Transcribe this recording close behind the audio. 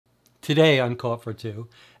Today on Caught for Two,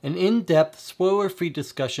 an in-depth, spoiler-free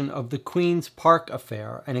discussion of the Queen's Park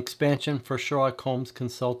Affair, an expansion for Sherlock Holmes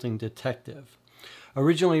Consulting Detective.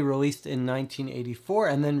 Originally released in 1984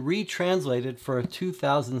 and then retranslated for a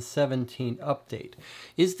 2017 update.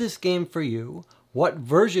 Is this game for you? What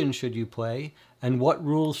version should you play? And what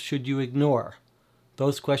rules should you ignore?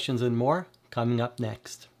 Those questions and more coming up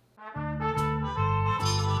next.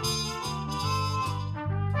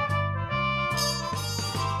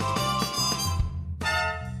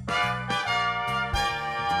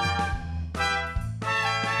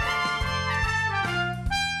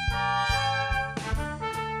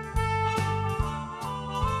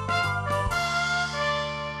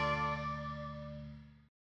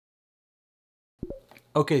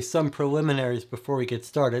 Okay, some preliminaries before we get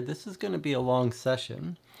started. This is going to be a long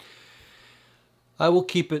session. I will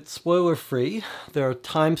keep it spoiler-free. There are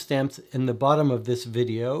timestamps in the bottom of this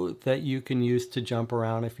video that you can use to jump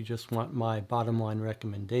around if you just want my bottom line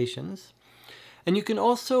recommendations. And you can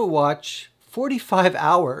also watch 45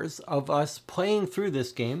 hours of us playing through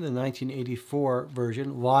this game, the 1984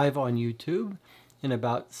 version, live on YouTube in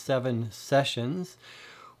about 7 sessions,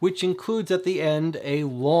 which includes at the end a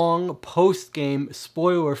long post-game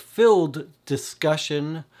spoiler-filled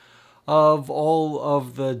discussion of all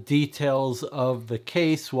of the details of the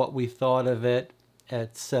case, what we thought of it,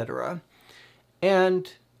 etc.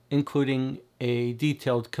 And including a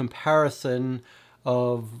detailed comparison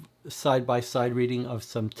of side-by-side reading of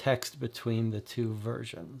some text between the two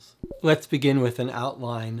versions. Let's begin with an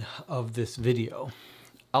outline of this video.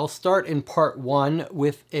 I'll start in part 1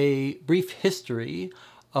 with a brief history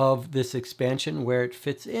of this expansion, where it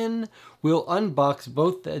fits in. We'll unbox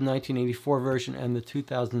both the 1984 version and the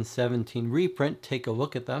 2017 reprint, take a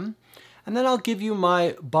look at them, and then I'll give you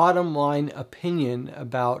my bottom line opinion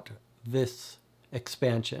about this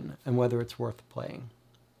expansion and whether it's worth playing.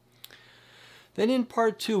 Then in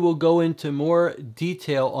part 2, we'll go into more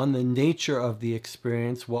detail on the nature of the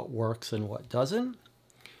experience, what works and what doesn't.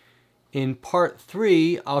 In part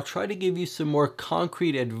 3, I'll try to give you some more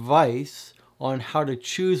concrete advice on how to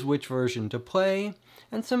choose which version to play,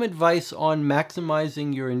 and some advice on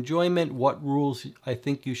maximizing your enjoyment, what rules I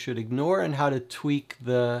think you should ignore, and how to tweak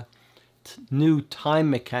the new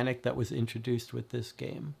time mechanic that was introduced with this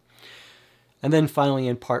game. And then finally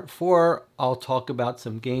in part 4, I'll talk about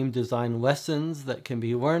some game design lessons that can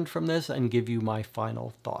be learned from this and give you my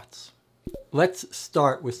final thoughts. Let's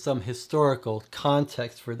start with some historical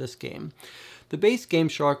context for this game. The base game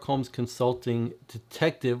Sherlock Holmes Consulting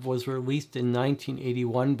Detective was released in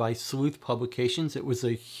 1981 by Sleuth Publications. It was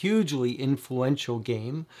a hugely influential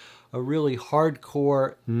game, a really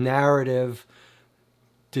hardcore narrative,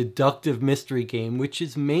 deductive mystery game, which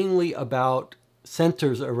is mainly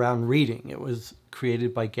centers around reading. It was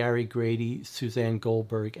created by Gary Grady, Suzanne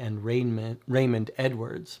Goldberg, and Raymond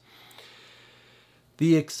Edwards.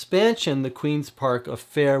 The expansion, The Queen's Park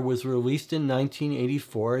Affair, was released in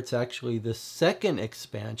 1984. It's actually the second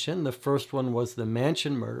expansion. The first one was The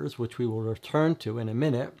Mansion Murders, which we will return to in a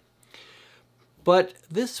minute. But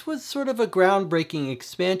this was sort of a groundbreaking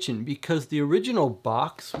expansion because the original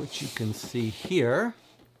box, which you can see here,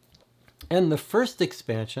 and the first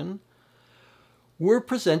expansion were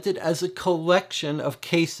presented as a collection of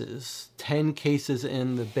cases, 10 cases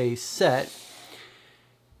in the base set.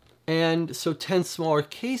 And so 10 smaller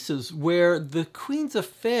cases where the Queen's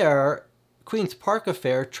Park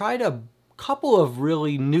Affair tried a couple of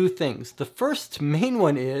really new things. The first main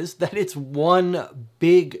one is that it's one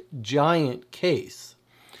big giant case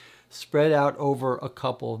spread out over a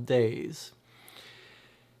couple of days.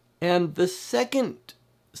 And the second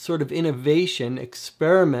sort of innovation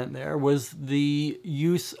experiment there was the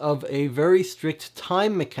use of a very strict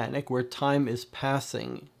time mechanic where time is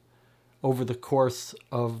passing over the course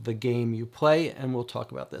of the game you play, and we'll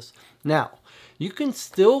talk about this. Now, you can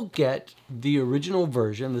still get the original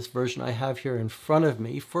version, this version I have here in front of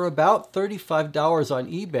me, for about $35 on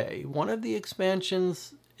eBay. One of the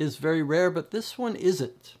expansions is very rare, but this one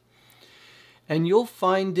isn't. And you'll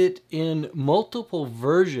find it in multiple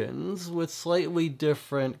versions with slightly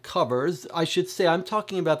different covers. I should say I'm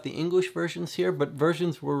talking about the English versions here, but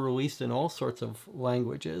versions were released in all sorts of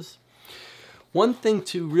languages. One thing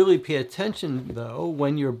to really pay attention, though,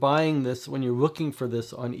 when you're buying this, when you're looking for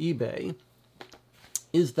this on eBay,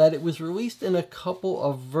 is that it was released in a couple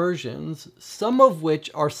of versions, some of which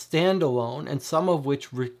are standalone and some of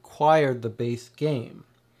which require the base game.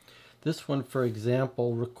 This one, for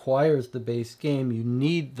example, requires the base game. You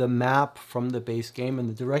need the map from the base game and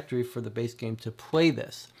the directory for the base game to play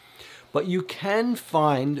this. But you can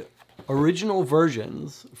find original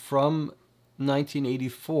versions from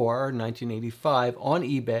 1984, 1985 on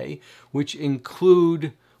eBay, which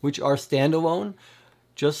are standalone.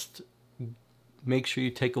 Just make sure you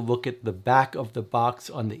take a look at the back of the box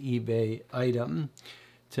on the eBay item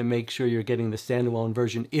to make sure you're getting the standalone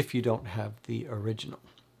version if you don't have the original.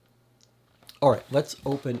 All right, let's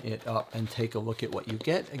open it up and take a look at what you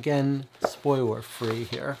get. Again, spoiler free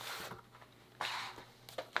here.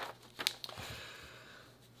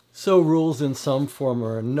 So rules in some form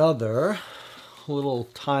or another. A little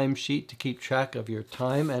timesheet to keep track of your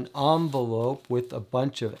time, an envelope with a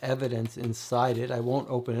bunch of evidence inside it. I won't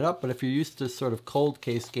open it up, but if you're used to sort of cold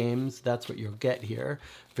case games, that's what you'll get here.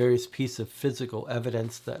 Various pieces of physical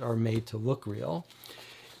evidence that are made to look real.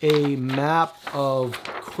 A map of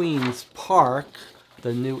Queen's Park,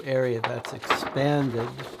 the new area that's expanded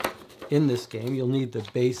in this game. You'll need the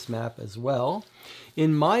base map as well.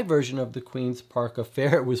 In my version of the Queen's Park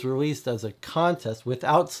Affair, it was released as a contest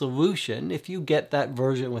without solution. If you get that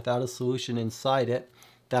version without a solution inside it,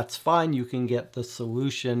 that's fine. You can get the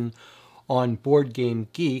solution on Board Game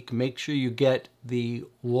Geek. Make sure you get the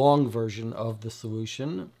long version of the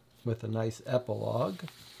solution with a nice epilogue.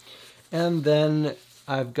 And then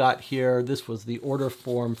I've got here, this was the order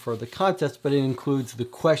form for the contest, but it includes the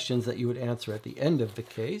questions that you would answer at the end of the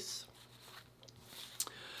case.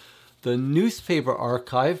 The newspaper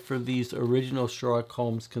archive for these original Sherlock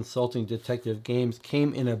Holmes consulting detective games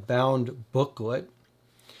came in a bound booklet.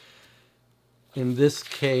 In this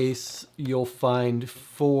case, you'll find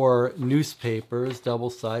 4 newspapers,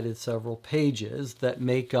 double-sided, several pages, that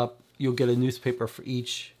make up, you'll get a newspaper for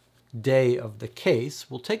each day of the case.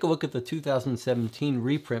 We'll take a look at the 2017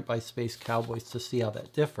 reprint by Space Cowboys to see how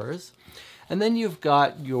that differs. And then you've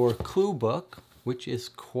got your clue book, which is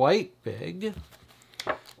quite big,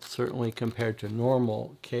 certainly compared to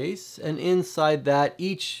normal case. And inside that,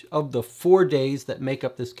 each of the 4 days that make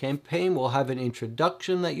up this campaign will have an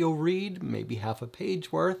introduction that you'll read, maybe half a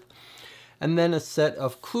page worth, and then a set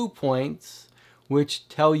of clue points which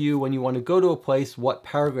tell you when you want to go to a place what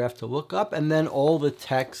paragraph to look up, and then all the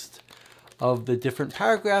text of the different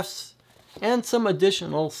paragraphs and some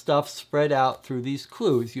additional stuff spread out through these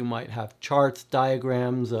clues. You might have charts,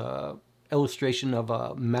 diagrams, illustration of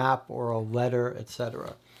a map or a letter,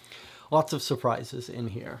 etc. Lots of surprises in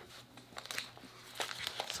here.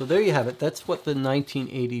 So there you have it. That's what the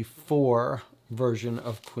 1984 version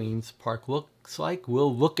of Queen's Park looks like.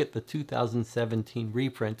 We'll look at the 2017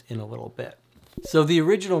 reprint in a little bit. So the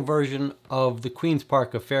original version of the Queen's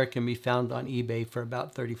Park Affair can be found on eBay for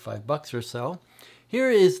about 35 bucks or so. Here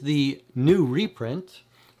is the new reprint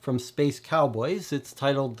from Space Cowboys. It's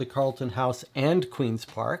titled The Carlton House and Queen's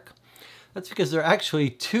Park. That's because there are actually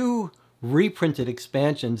 2 reprinted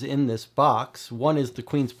expansions in this box. One is the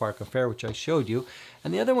Queen's Park Affair, which I showed you,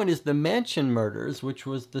 and the other one is the Mansion Murders, which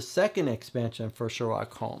was the second expansion for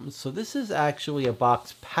Sherlock Holmes. So this is actually a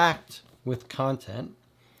box packed with content,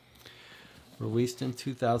 released in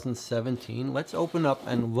 2017. Let's open up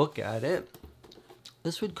and look at it.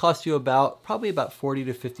 This would cost you probably about $40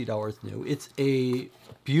 to $50 new. It's a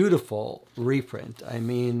beautiful reprint. I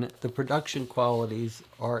mean, the production qualities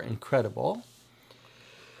are incredible.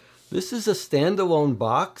 This is a standalone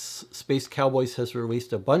box. Space Cowboys has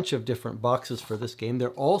released a bunch of different boxes for this game.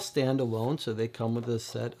 They're all standalone, so they come with a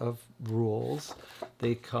set of rules.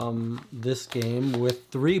 They come, this game, with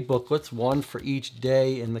 3 booklets, one for each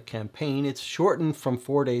day in the campaign. It's shortened from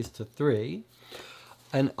 4 days to 3.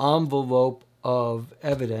 An envelope of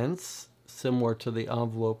evidence, similar to the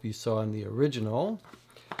envelope you saw in the original.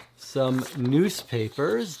 Some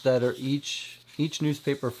newspapers that are each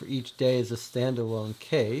newspaper for each day is a standalone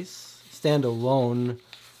case, standalone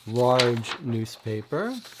large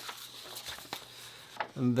newspaper.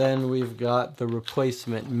 And then we've got the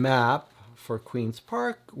replacement map for Queen's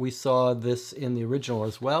Park. We saw this in the original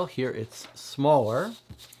as well. Here it's smaller.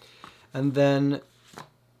 And then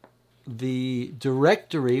the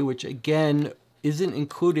directory, which again isn't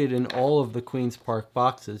included in all of the Queen's Park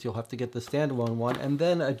boxes. You'll have to get the standalone one. And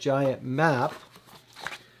then a giant map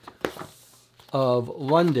of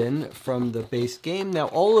London from the base game. Now,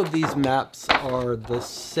 all of these maps are the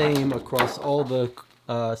same across all the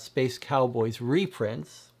Space Cowboys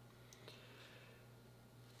reprints.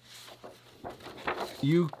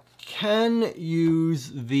 You can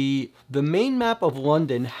use the main map of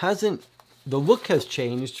London hasn't, the look has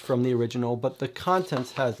changed from the original, but the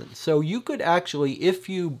contents hasn't. So you could actually, if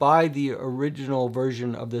you buy the original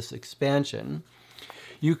version of this expansion,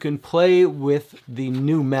 you can play with the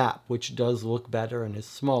new map, which does look better and is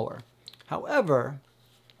smaller. However,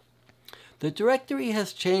 the directory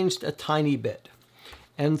has changed a tiny bit.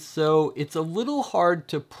 And so it's a little hard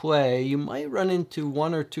to play. You might run into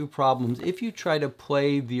one or two problems if you try to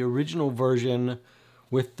play the original version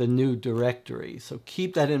with the new directory. So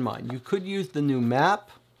keep that in mind. You could use the new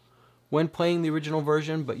map when playing the original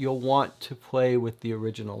version, but you'll want to play with the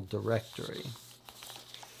original directory.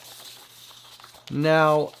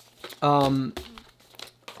 Now,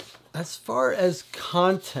 as far as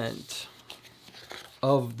content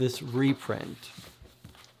of this reprint,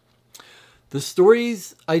 the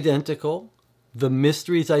story's identical, the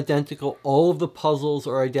mystery's identical, all of the puzzles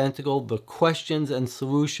are identical, the questions and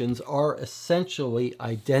solutions are essentially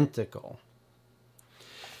identical.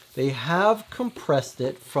 They have compressed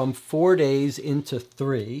it from 4 days into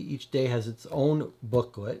 3. Each day has its own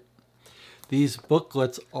booklet. These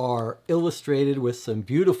booklets are illustrated with some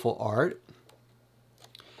beautiful art.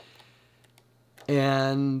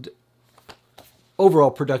 And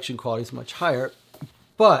overall production quality is much higher.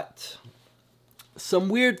 But some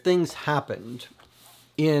weird things happened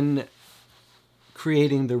in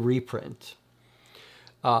creating the reprint.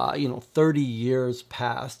 30 years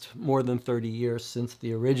passed, more than 30 years since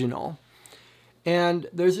the original. And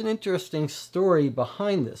there's an interesting story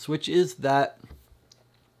behind this, which is that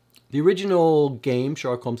the original game,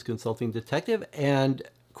 Sherlock Holmes Consulting Detective, and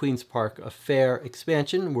Queen's Park Affair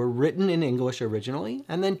Expansion were written in English originally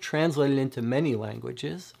and then translated into many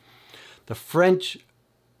languages. The French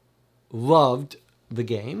loved the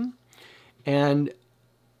game, and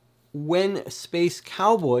when Space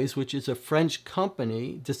Cowboys, which is a French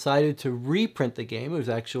company, decided to reprint the game, it was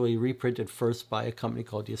actually reprinted first by a company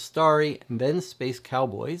called Yastari and then Space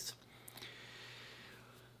Cowboys.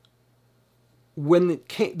 When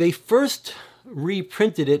they first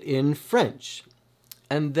reprinted it in French,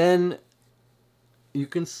 and then you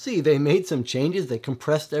can see they made some changes. They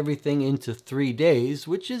compressed everything into 3 days,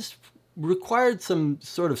 which required some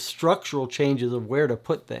sort of structural changes of where to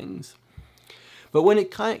put things. But when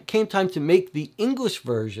it came time to make the English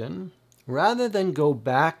version, rather than go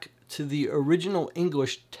back to the original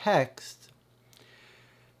English text,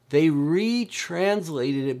 they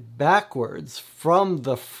retranslated it backwards from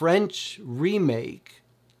the French remake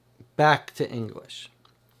back to English.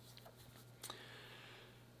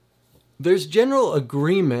 There's general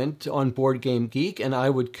agreement on Board Game Geek, and I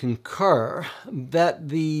would concur, that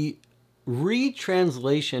the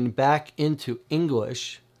retranslation back into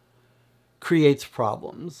English creates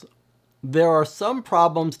problems. There are some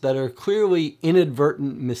problems that are clearly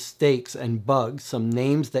inadvertent mistakes and bugs, some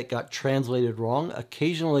names that got translated wrong.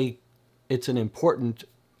 Occasionally, it's an important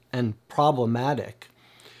and problematic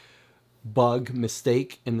bug,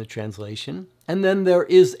 mistake in the translation. And then there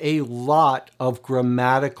is a lot of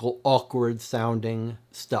grammatical, awkward sounding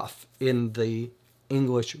stuff in the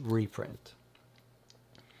English reprint.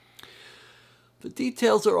 The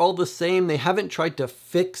details are all the same. They haven't tried to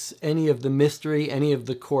fix any of the mystery, any of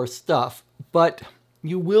the core stuff, but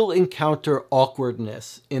you will encounter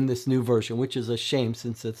awkwardness in this new version, which is a shame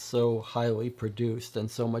since it's so highly produced and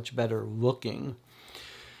so much better looking.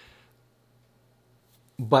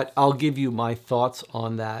 But I'll give you my thoughts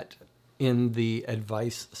on that in the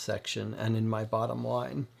advice section and in my bottom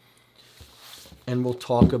line. And we'll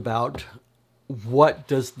talk about what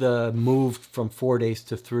does the move from 4 days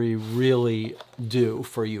to 3 really do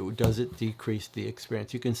for you? Does it decrease the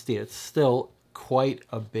experience? You can see it's still quite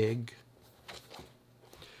a big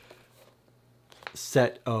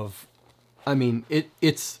set of,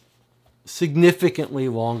 it's significantly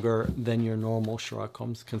longer than your normal Sherlock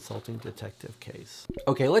Holmes Consulting Detective case.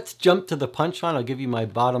 Okay, let's jump to the punchline. I'll give you my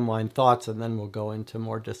bottom line thoughts and then we'll go into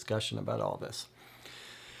more discussion about all this.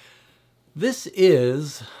 This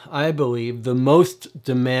is, I believe, the most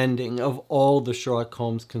demanding of all the Sherlock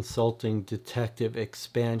Holmes Consulting Detective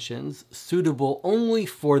expansions, suitable only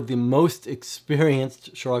for the most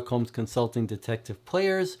experienced Sherlock Holmes Consulting Detective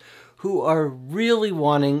players who are really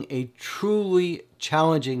wanting a truly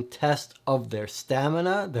challenging test of their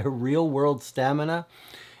stamina, their real-world stamina,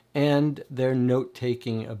 and their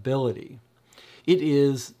note-taking ability. It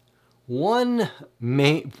is one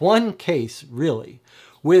case, really,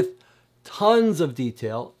 with tons of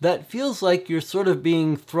detail that feels like you're sort of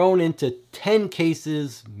being thrown into 10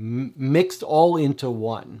 cases mixed all into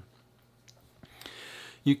one.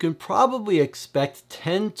 You can probably expect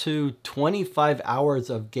 10 to 25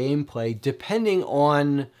 hours of gameplay depending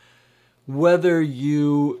on whether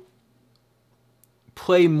you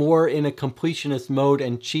play more in a completionist mode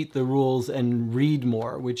and cheat the rules and read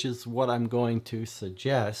more, which is what I'm going to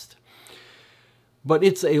suggest. But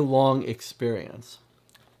it's a long experience.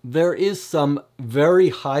 There is some very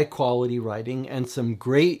high quality writing and some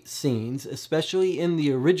great scenes, especially in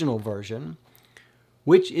the original version,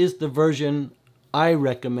 which is the version I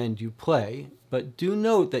recommend you play. But do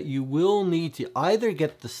note that you will need to either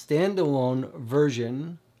get the standalone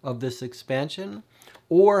version of this expansion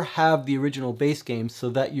or have the original base game so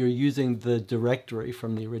that you're using the directory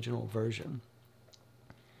from the original version.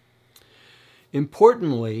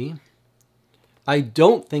 Importantly, I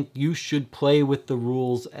don't think you should play with the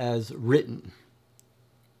rules as written.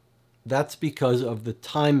 That's because of the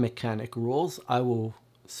time mechanic rules. I will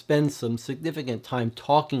spend some significant time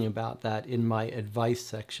talking about that in my advice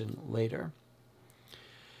section later.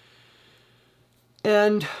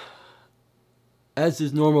 And as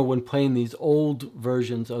is normal when playing these old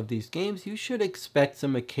versions of these games, you should expect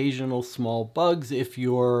some occasional small bugs. If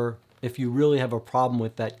you really have a problem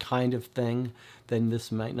with that kind of thing, then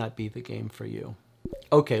this might not be the game for you.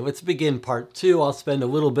 Okay, let's begin part 2. I'll spend a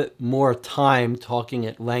little bit more time talking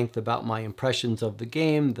at length about my impressions of the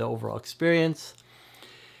game, the overall experience.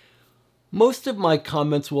 Most of my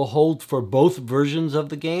comments will hold for both versions of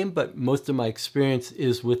the game, but most of my experience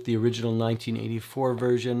is with the original 1984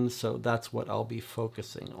 version, so that's what I'll be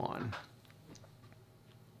focusing on.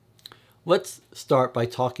 Let's start by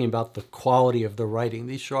talking about the quality of the writing.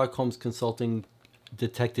 These Sherlock Holmes consulting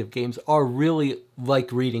detective games are really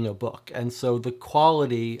like reading a book, and so the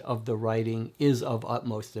quality of the writing is of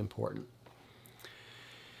utmost importance.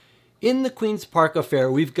 In the Queen's Park Affair,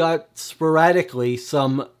 we've got sporadically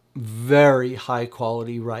some very high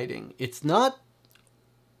quality writing. It's not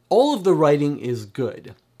all of the writing is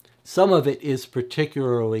good. Some of it is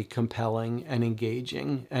particularly compelling and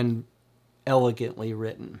engaging and elegantly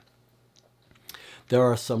written. There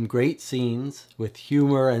are some great scenes with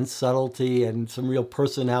humor and subtlety and some real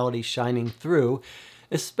personality shining through,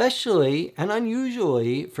 especially and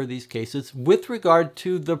unusually for these cases with regard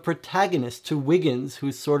to the protagonist, to Wiggins,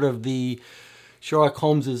 who's sort of the Sherlock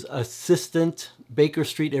Holmes's assistant, Baker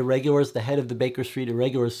Street Irregulars, the head of the Baker Street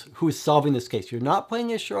Irregulars, who is solving this case. You're not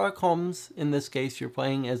playing as Sherlock Holmes in this case. You're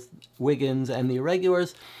playing as Wiggins and the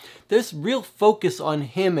Irregulars. There's real focus on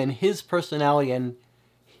him and his personality and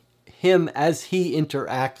him as he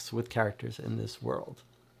interacts with characters in this world.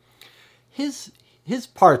 His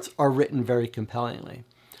parts are written very compellingly.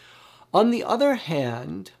 On the other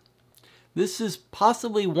hand, this is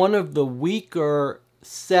possibly one of the weaker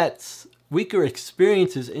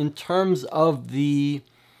experiences in terms of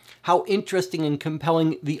how interesting and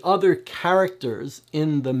compelling the other characters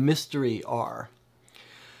in the mystery are.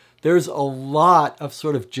 There's a lot of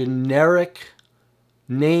sort of generic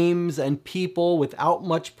names and people without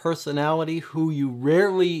much personality who you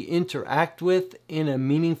rarely interact with in a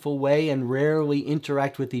meaningful way and rarely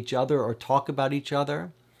interact with each other or talk about each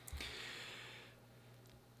other.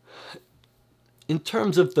 In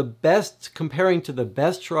terms of the best, comparing to the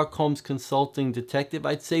best Sherlock Holmes consulting detective,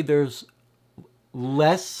 I'd say there's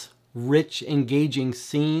less rich, engaging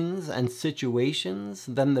scenes and situations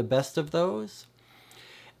than the best of those.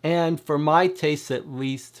 And for my tastes at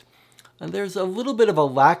least, there's a little bit of a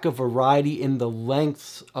lack of variety in the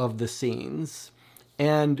lengths of the scenes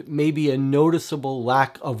and maybe a noticeable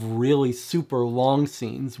lack of really super long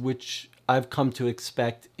scenes, which I've come to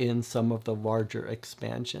expect in some of the larger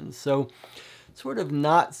expansions. So sort of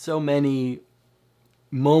not so many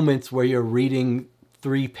moments where you're reading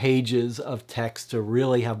 3 pages of text to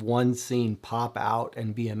really have one scene pop out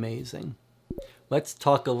and be amazing. Let's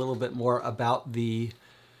talk a little bit more about the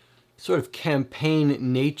sort of campaign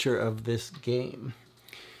nature of this game.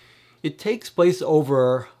 It takes place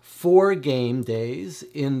over 4 game days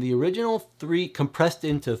in the original 3, compressed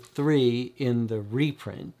into 3 in the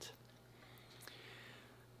reprint.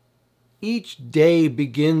 Each day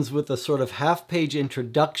begins with a sort of half-page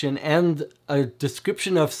introduction and a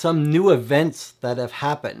description of some new events that have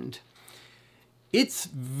happened. It's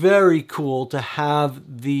very cool to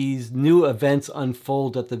have these new events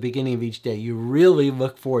unfold at the beginning of each day. You really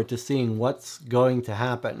look forward to seeing what's going to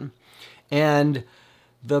happen. And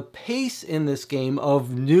the pace in this game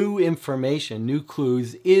of new information, new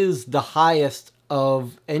clues, is the highest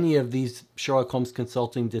of any of these Sherlock Holmes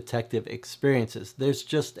consulting detective experiences. There's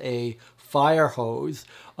just a fire hose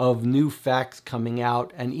of new facts coming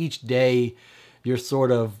out, and each day you're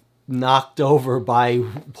sort of knocked over by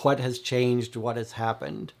what has changed, what has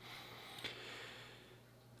happened.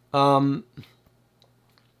 And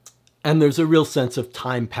there's a real sense of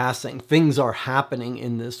time passing. Things are happening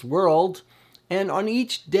in this world. And on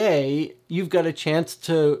each day, you've got a chance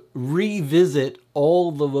to revisit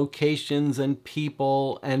all the locations and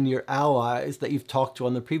people and your allies that you've talked to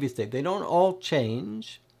on the previous day. They don't all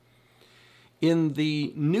change. In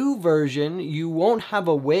the new version, you won't have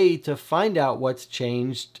a way to find out what's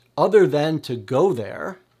changed other than to go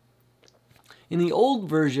there. In the old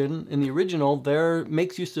version, in the original, there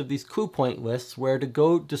makes use of these clue point lists where to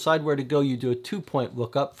go, decide where to go, you do a 2-point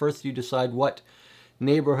lookup. First, you decide what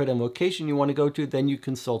neighborhood and location you want to go to, then you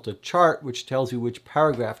consult a chart which tells you which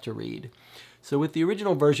paragraph to read. So with the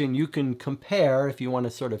original version, you can compare if you want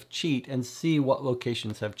to sort of cheat and see what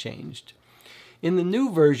locations have changed. In the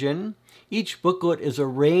new version, each booklet is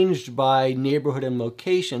arranged by neighborhood and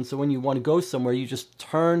location. So when you want to go somewhere, you just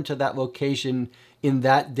turn to that location in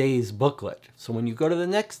that day's booklet. So when you go to the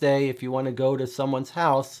next day, if you want to go to someone's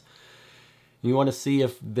house, you want to see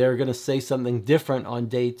if they're going to say something different on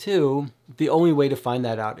day 2, the only way to find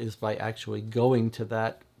that out is by actually going to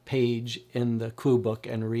that page in the clue book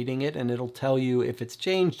and reading it, and it'll tell you if it's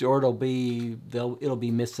changed, or it'll be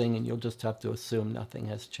missing, and you'll just have to assume nothing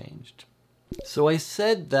has changed. So I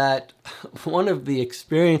said that one of the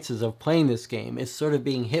experiences of playing this game is sort of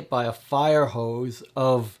being hit by a fire hose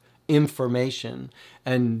of information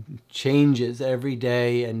and changes every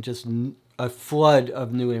day and just a flood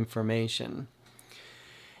of new information.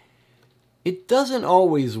 It doesn't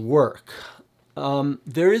always work.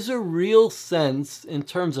 There is a real sense in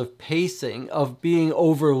terms of pacing of being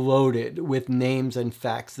overloaded with names and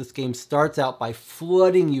facts. This game starts out by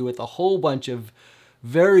flooding you with a whole bunch of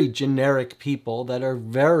very generic people that are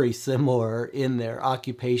very similar in their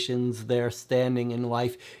occupations, their standing in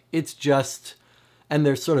life. It's just, and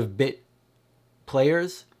they're sort of bit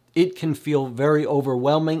players. It can feel very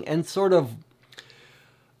overwhelming and sort of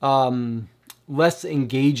less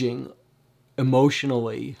engaging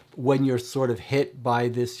emotionally when you're sort of hit by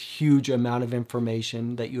this huge amount of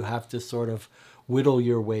information that you have to sort of whittle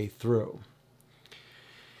your way through.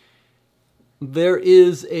 There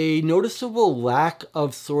is a noticeable lack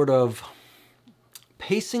of sort of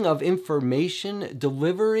pacing of information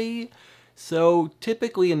delivery. So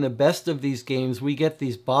typically in the best of these games, we get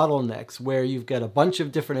these bottlenecks where you've got a bunch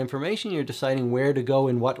of different information, you're deciding where to go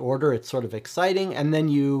in what order, it's sort of exciting, and then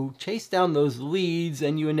you chase down those leads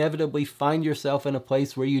and you inevitably find yourself in a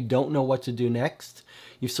place where you don't know what to do next.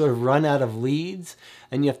 You've sort of run out of leads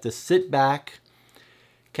and you have to sit back,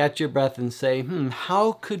 catch your breath and say,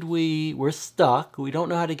 how could we're stuck, we don't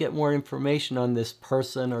know how to get more information on this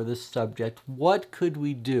person or this subject. What could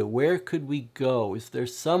we do? Where could we go? Is there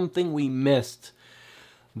something we missed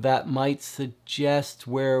that might suggest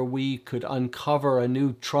where we could uncover a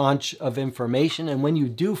new tranche of information? And when you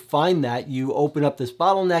do find that, you open up this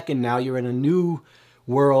bottleneck and now you're in a new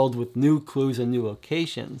world with new clues and new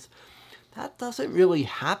locations. That doesn't really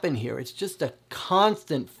happen here. It's just a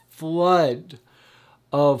constant flood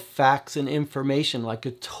of facts and information, like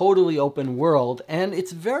a totally open world, and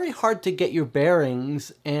it's very hard to get your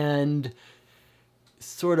bearings and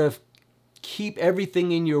sort of keep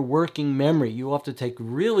everything in your working memory. You'll have to take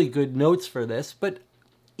really good notes for this, but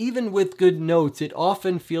even with good notes, it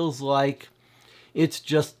often feels like it's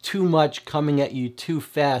just too much coming at you too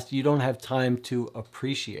fast. You don't have time to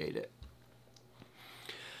appreciate it.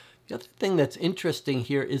 The other thing that's interesting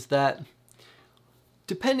here is that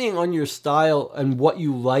depending on your style and what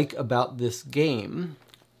you like about this game,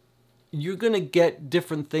 you're going to get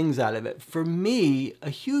different things out of it. For me, a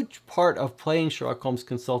huge part of playing Sherlock Holmes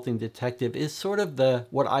Consulting Detective is sort of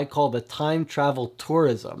what I call the time travel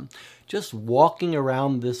tourism. Just walking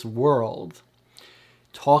around this world,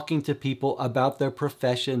 talking to people about their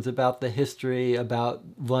professions, about the history, about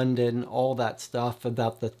London, all that stuff,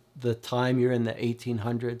 about the time you're in the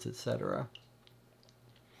 1800s, etc.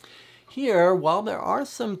 Here, while there are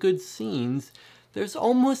some good scenes, there's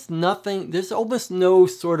almost no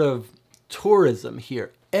sort of tourism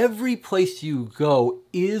here. Every place you go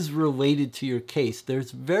is related to your case.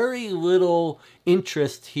 There's very little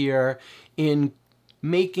interest here in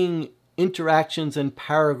making interactions and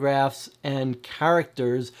paragraphs and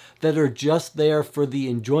characters that are just there for the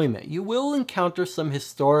enjoyment. You will encounter some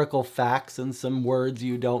historical facts and some words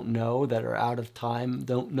you don't know that are out of time,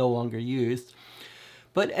 no longer used.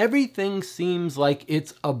 But everything seems like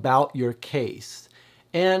it's about your case.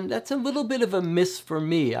 And that's a little bit of a miss for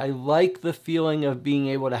me. I like the feeling of being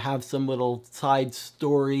able to have some little side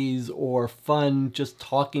stories or fun, just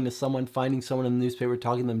talking to someone, finding someone in the newspaper,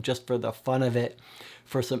 talking to them just for the fun of it,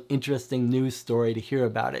 for some interesting news story to hear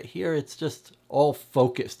about it. Here it's just all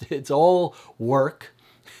focused. It's all work.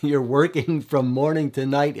 You're working from morning to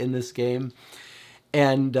night in this game.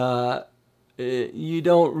 And you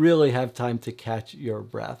don't really have time to catch your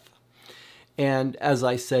breath. And as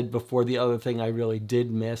I said before, the other thing I really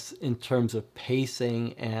did miss in terms of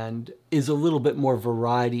pacing and is a little bit more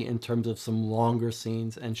variety in terms of some longer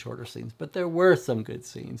scenes and shorter scenes. But there were some good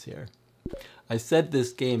scenes here. I said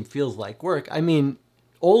this game feels like work. I mean,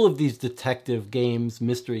 all of these detective games,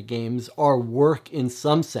 mystery games, are work in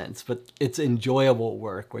some sense, but it's enjoyable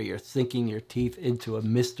work where you're sinking your teeth into a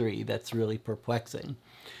mystery that's really perplexing.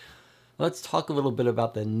 Let's talk a little bit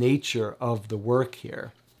about the nature of the work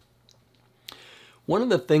here. One of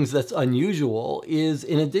the things that's unusual is,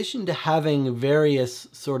 in addition to having various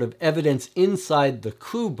sort of evidence inside the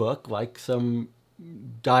clue book, like some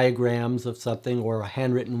diagrams of something or a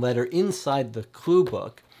handwritten letter inside the clue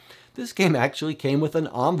book, this game actually came with an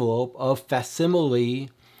envelope of facsimile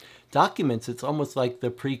documents. It's almost like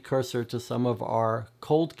the precursor to some of our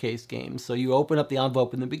cold case games. So you open up the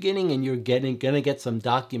envelope in the beginning and you're going to get some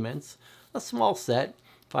documents, a small set,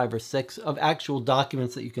 5 or 6, of actual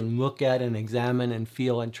documents that you can look at and examine and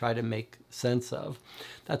feel and try to make sense of.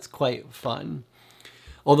 That's quite fun.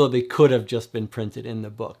 Although they could have just been printed in the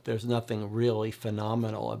book. There's nothing really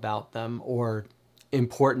phenomenal about them or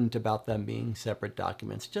important about them being separate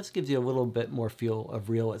documents. It just gives you a little bit more feel of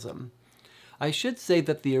realism. I should say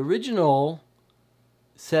that the original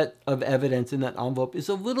set of evidence in that envelope is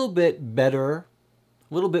a little bit better,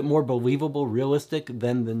 a little bit more believable, realistic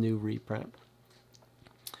than the new reprint.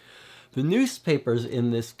 The newspapers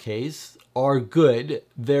in this case are good.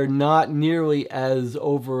 They're not nearly as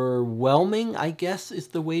overwhelming, I guess, is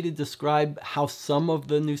the way to describe how some of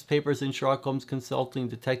the newspapers in Sherlock Holmes Consulting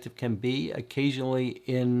Detective can be. Occasionally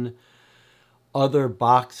in other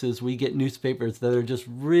boxes, we get newspapers that are just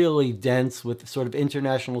really dense with sort of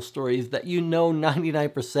international stories that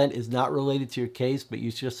 99% is not related to your case, but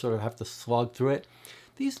you just sort of have to slog through it.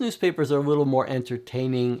 These newspapers are a little more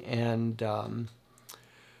entertaining and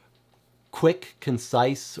quick,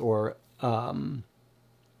 concise, or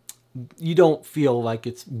you don't feel like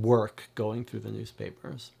it's work going through the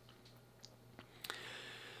newspapers.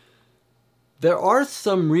 There are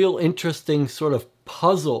some real interesting sort of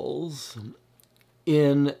puzzles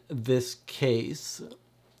in this case.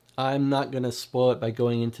 I'm not going to spoil it by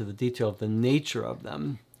going into the detail of the nature of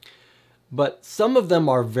them, but some of them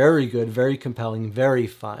are very good, very compelling, very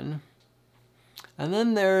fun. And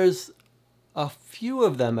then there's a few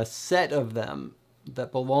of them, a set of them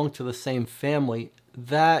that belong to the same family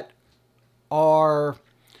that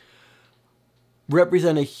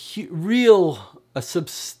represent a huge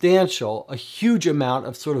amount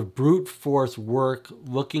of sort of brute force work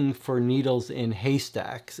looking for needles in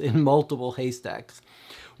haystacks, in multiple haystacks,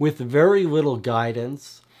 with very little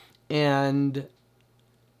guidance, and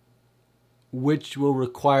which will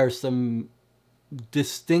require some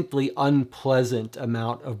distinctly unpleasant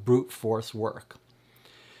amount of brute force work.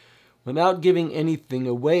 Without giving anything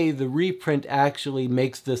away, the reprint actually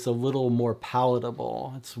makes this a little more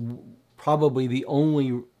palatable. It's probably the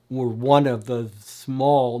only or one of the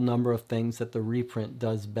small number of things that the reprint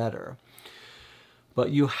does better. But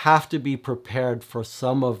you have to be prepared for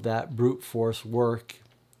some of that brute force work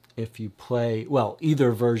if you play, well,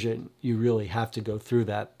 either version, you really have to go through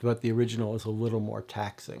that, but the original is a little more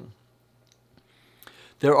taxing.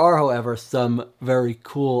 There are, however, some very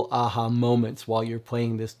cool aha moments while you're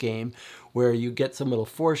playing this game where you get some little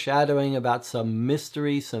foreshadowing about some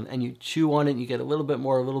mystery, and you chew on it, and you get a little bit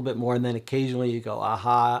more, and then occasionally you go,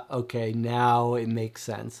 aha, okay, now it makes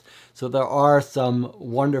sense. So there are some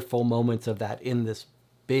wonderful moments of that in this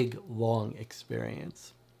big, long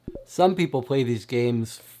experience. Some people play these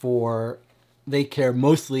games they care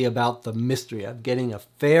mostly about the mystery, of getting a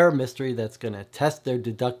fair mystery that's going to test their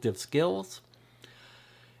deductive skills.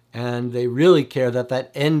 And they really care that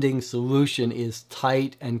that ending solution is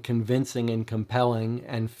tight and convincing and compelling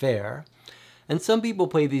and fair. And some people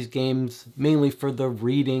play these games mainly for the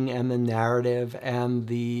reading and the narrative and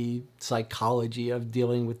the psychology of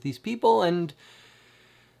dealing with these people. And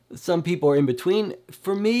some people are in between.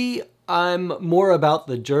 For me, I'm more about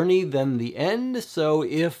the journey than the end. So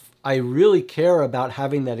if I really care about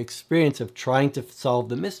having that experience of trying to solve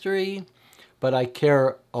the mystery, but I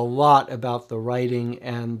care a lot about the writing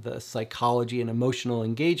and the psychology and emotional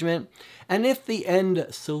engagement. And if the end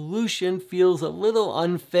solution feels a little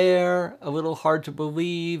unfair, a little hard to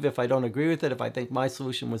believe, if I don't agree with it, if I think my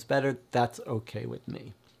solution was better, that's okay with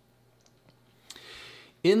me.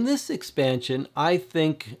 In this expansion, I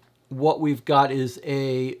think what we've got is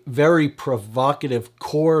a very provocative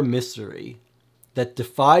core mystery that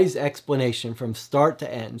defies explanation from start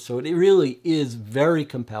to end. So it really is very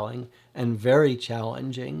compelling and very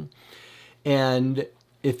challenging. And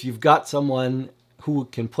if you've got someone who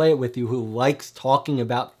can play it with you, who likes talking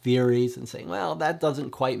about theories and saying, well, that doesn't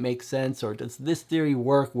quite make sense, or does this theory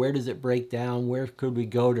work? Where does it break down? Where could we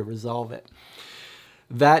go to resolve it?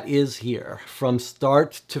 That is here. From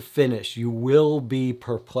start to finish, you will be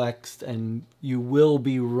perplexed and you will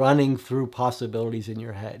be running through possibilities in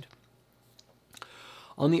your head.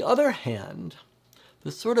 On the other hand,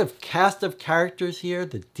 the sort of cast of characters here,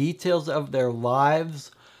 the details of their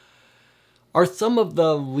lives, are some of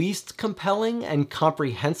the least compelling and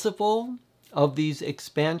comprehensible of these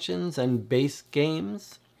expansions and base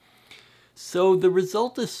games. So the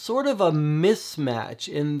result is sort of a mismatch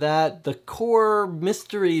in that the core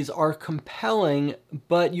mysteries are compelling,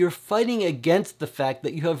 but you're fighting against the fact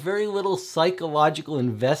that you have very little psychological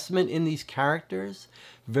investment in these characters,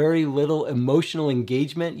 very little emotional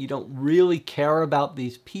engagement. You don't really care about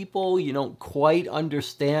these people. You don't quite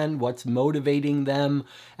understand what's motivating them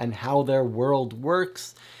and how their world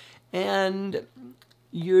works. And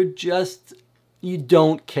you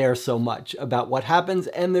don't care so much about what happens,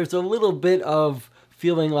 and there's a little bit of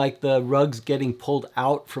feeling like the rug's getting pulled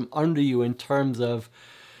out from under you in terms of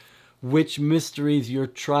which mysteries you're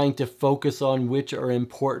trying to focus on, which are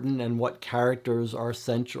important, and what characters are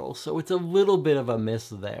central. So it's a little bit of a miss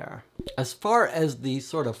there. As far as the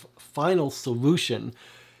sort of final solution,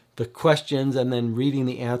 the questions and then reading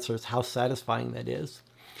the answers, how satisfying that is,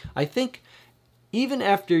 I think even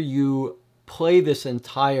after you play this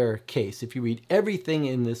entire case, if you read everything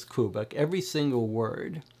in this clue book, every single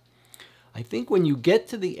word, I think when you get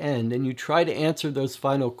to the end and you try to answer those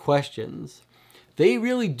final questions, they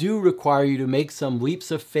really do require you to make some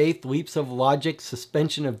leaps of faith, leaps of logic,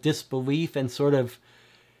 suspension of disbelief, and sort of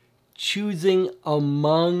choosing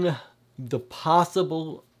among the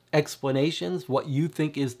possible explanations what you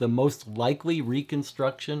think is the most likely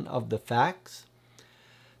reconstruction of the facts.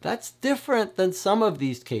 That's different than some of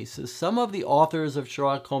these cases. Some of the authors of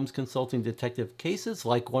Sherlock Holmes Consulting Detective Cases,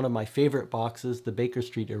 like one of my favorite boxes, The Baker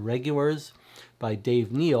Street Irregulars by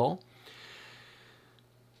Dave Neal,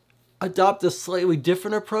 adopt a slightly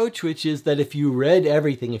different approach, which is that if you read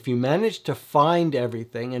everything, if you managed to find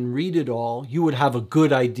everything and read it all, you would have a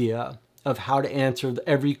good idea of how to answer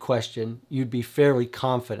every question. You'd be fairly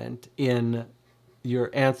confident in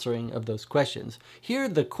your answering of those questions. Here,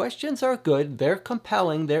 the questions are good, they're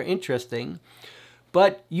compelling, they're interesting,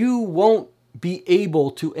 but you won't be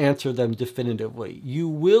able to answer them definitively.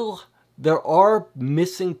 There are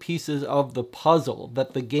missing pieces of the puzzle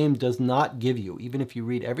that the game does not give you, even if you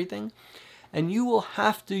read everything, and you will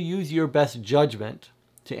have to use your best judgment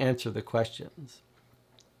to answer the questions.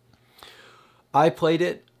 I played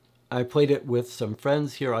it with some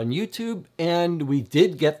friends here on YouTube, and we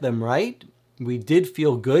did get them right. We did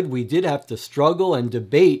feel good. We did have to struggle and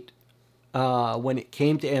debate when it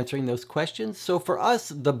came to answering those questions. So for us,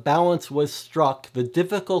 the balance was struck. The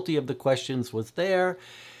difficulty of the questions was there,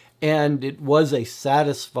 and it was a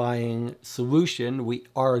satisfying solution.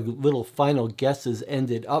 Our little final guesses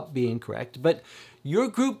ended up being correct, but your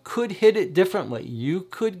group could hit it differently. You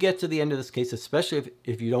could get to the end of this case, especially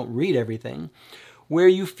if you don't read everything, where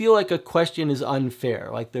you feel like a question is unfair.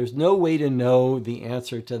 Like there's no way to know the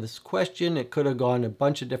answer to this question. It could have gone a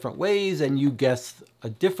bunch of different ways, and you guessed a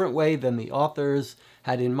different way than the authors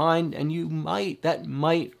had in mind, and that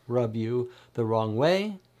might rub you the wrong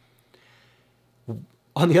way.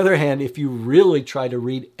 On the other hand, if you really try to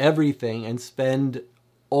read everything and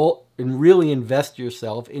really invest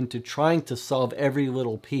yourself into trying to solve every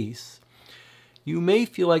little piece, you may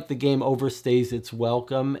feel like the game overstays its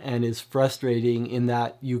welcome and is frustrating in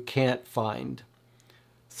that you can't find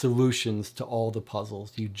solutions to all the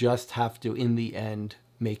puzzles. You just have to, in the end,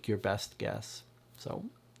 make your best guess. So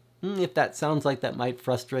if that sounds like that might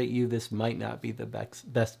frustrate you, this might not be the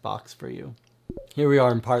best box for you. Here we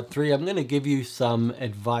are in part 3. I'm going to give you some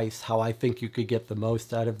advice how I think you could get the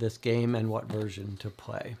most out of this game and what version to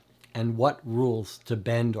play and what rules to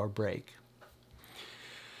bend or break.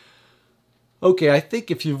 Okay, I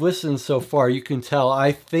think if you've listened so far, you can tell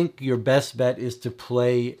I think your best bet is to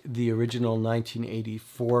play the original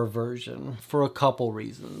 1984 version for a couple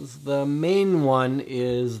reasons. The main one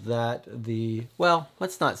is that well,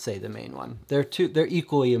 let's not say the main one. They're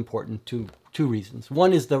equally important, two reasons.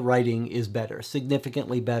 One is the writing is better,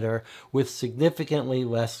 significantly better, with significantly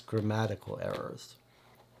less grammatical errors.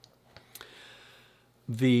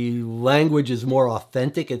 The language is more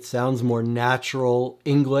authentic. It sounds more natural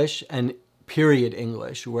English and period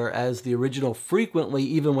English, whereas the original frequently,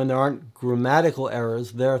 even when there aren't grammatical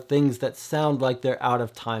errors, there are things that sound like they're out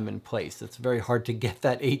of time and place. It's very hard to get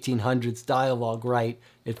that 1800s dialogue right.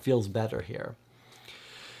 It feels better here.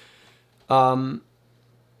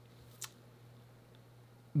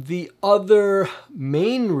 The other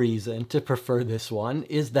main reason to prefer this one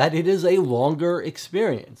is that it is a longer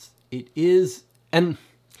experience. It's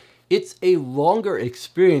a longer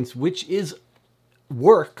experience, which is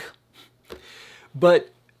work. But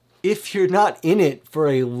if you're not in it for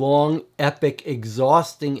a long, epic,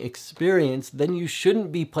 exhausting experience, then you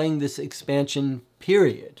shouldn't be playing this expansion,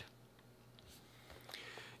 period.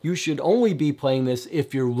 You should only be playing this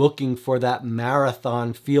if you're looking for that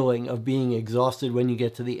marathon feeling of being exhausted when you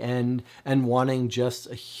get to the end and wanting just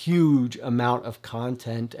a huge amount of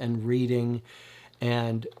content and reading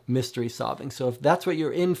and mystery solving. So if that's what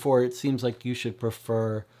you're in for, it seems like you should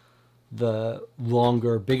prefer the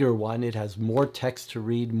longer, bigger one. It has more text to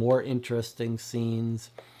read, more interesting scenes,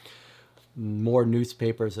 more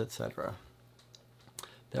newspapers, etc.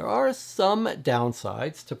 There are some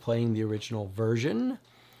downsides to playing the original version.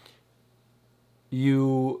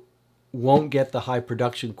 You won't get the high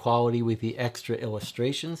production quality with the extra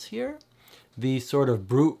illustrations here. The sort of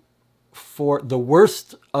the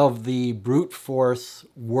worst of the brute force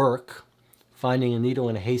work, finding a needle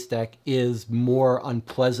in a haystack, is more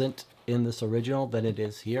unpleasant in this original than it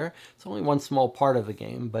is here. It's only one small part of the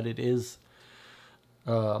game, but it is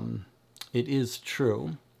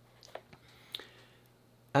true.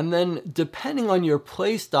 And then depending on your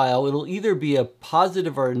play style, it'll either be a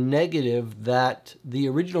positive or a negative that the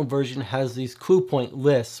original version has these clue point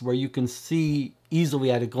lists where you can see easily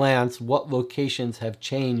at a glance what locations have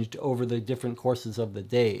changed over the different courses of the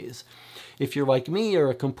days. If you're like me or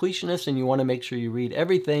a completionist and you want to make sure you read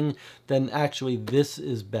everything, then actually this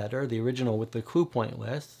is better, the original with the clue point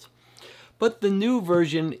lists. But the new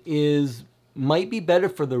version might be better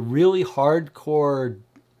for the really hardcore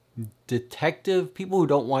detective people who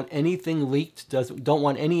don't want anything leaked, don't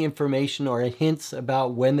want any information or hints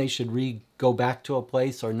about when they should go back to a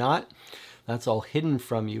place or not. That's all hidden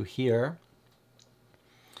from you here.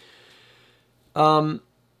 And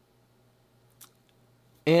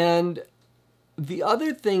the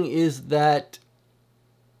other thing is that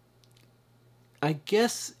I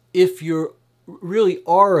guess if you really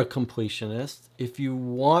are a completionist, if you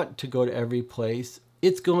want to go to every place,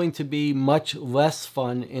 it's going to be much less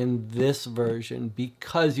fun in this version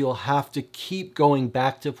because you'll have to keep going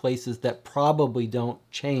back to places that probably don't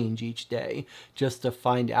change each day just to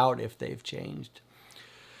find out if they've changed.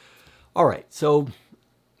 All right, so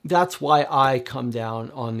that's why I come down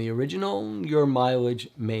on the original. Your mileage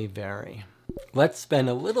may vary. Let's spend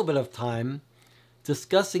a little bit of time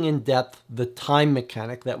discussing in depth the time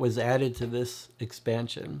mechanic that was added to this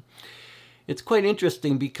expansion. It's quite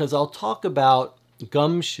interesting because I'll talk about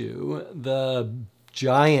Gumshoe, the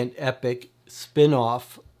giant epic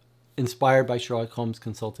spin-off inspired by Sherlock Holmes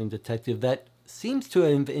Consulting Detective that seems to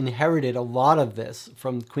have inherited a lot of this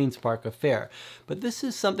from the Queen's Park Affair. But this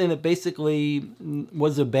is something that basically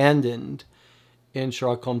was abandoned in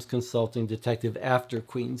Sherlock Holmes Consulting Detective after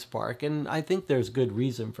Queen's Park, and I think there's good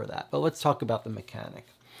reason for that. But let's talk about the mechanic.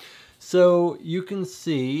 So you can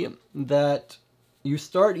see that you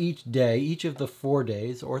start each day, each of the 4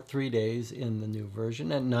 days or 3 days in the new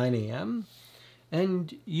version at 9 a.m.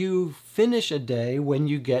 and you finish a day when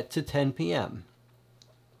you get to 10 p.m.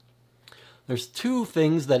 There's two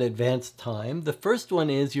things that advance time. The first one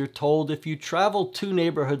is you're told if you travel 2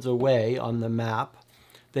 neighborhoods away on the map,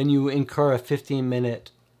 then you incur a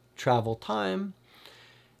 15-minute travel time,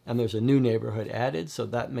 and there's a new neighborhood added, so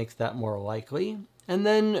that makes that more likely. And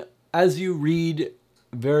then as you read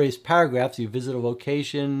various paragraphs, you visit a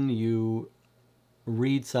location, you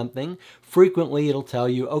read something, frequently it'll tell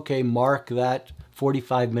you, okay, mark that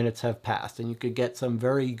 45 minutes have passed, and you could get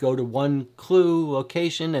go to one clue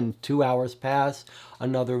location and 2 hours pass,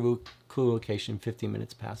 another clue location, 15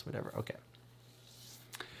 minutes pass, whatever. Okay.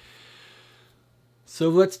 So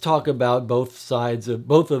let's talk about both sides of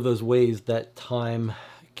both of those ways that time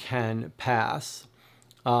can pass.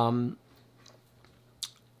 Or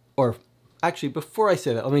actually, before I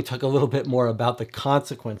say that, let me talk a little bit more about the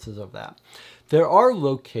consequences of that. There are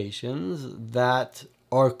locations that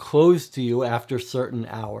are closed to you after certain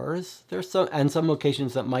hours. There's some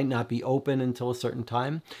locations that might not be open until a certain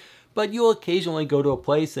time. But you'll occasionally go to a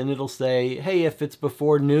place and it'll say, hey, if it's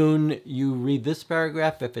before noon, you read this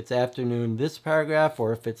paragraph. If it's afternoon, this paragraph.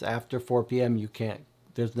 Or if it's after 4 p.m., you can't.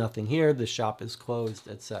 There's nothing here. The shop is closed,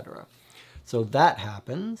 etc. So that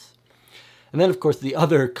happens. And then, of course, the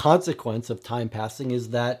other consequence of time passing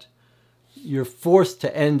is that you're forced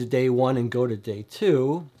to end day 1 and go to day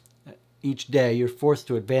 2. Each day, you're forced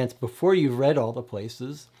to advance before you've read all the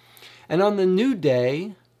places. And on the new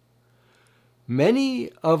day,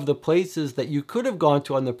 many of the places that you could have gone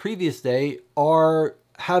to on the previous day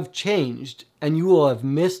have changed, and you will have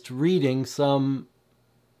missed reading some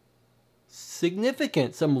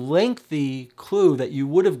lengthy clue that you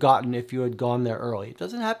would have gotten if you had gone there early. It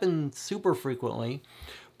doesn't happen super frequently,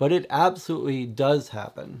 but it absolutely does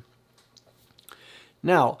happen.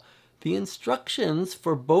 Now, The instructions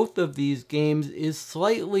for both of these games is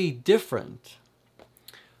slightly different.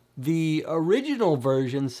 The original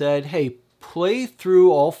version said, hey, play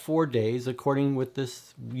through all 4 days according with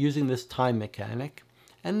this, using this time mechanic.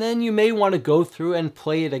 And then you may want to go through and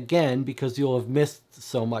play it again because you'll have missed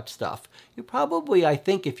so much stuff. You probably, I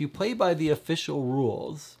think, if you play by the official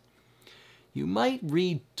rules, you might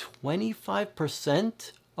read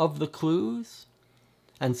 25% of the clues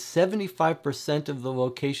and 75% of the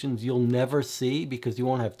locations you'll never see because you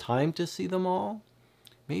won't have time to see them all.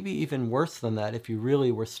 Maybe even worse than that if you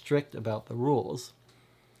really were strict about the rules.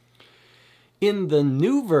 In the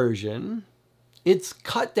new version, it's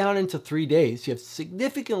cut down into 3 days. You have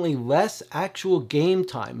significantly less actual game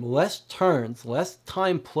time, less turns, less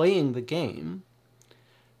time playing the game.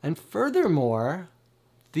 And furthermore,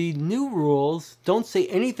 the new rules don't say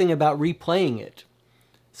anything about replaying it.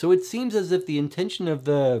 So it seems as if the intention of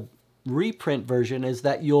the reprint version is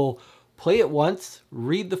that you'll play it once,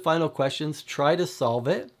 read the final questions, try to solve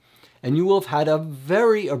it, and you will have had a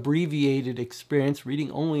very abbreviated experience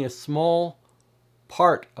reading only a small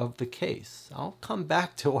part of the case. I'll come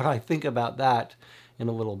back to what I think about that in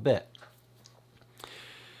a little bit.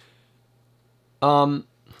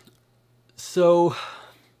 So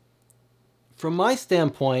from my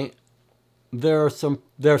standpoint, there are some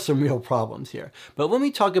real problems here. But let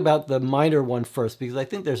me talk about the minor one first, because I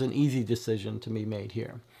think there's an easy decision to be made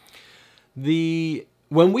here.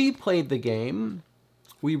 When we played the game,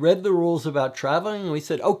 we read the rules about traveling and we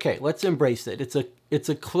said, okay, let's embrace it. It's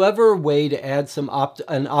a clever way to add an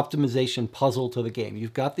optimization puzzle to the game.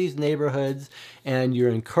 You've got these neighborhoods and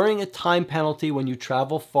you're incurring a time penalty when you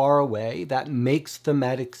travel far away. That makes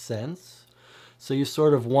thematic sense. So you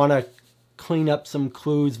sort of want to clean up some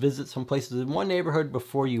clues, visit some places in one neighborhood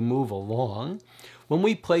before you move along. When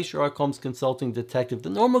we play Sherlock Holmes Consulting Detective, the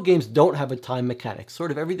normal games don't have a time mechanic. Sort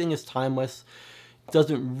of everything is timeless.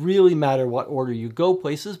 Doesn't really matter what order you go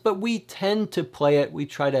places, but we tend to play it. We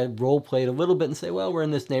try to role play it a little bit and say, well, we're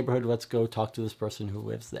in this neighborhood. Let's go talk to this person who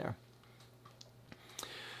lives there.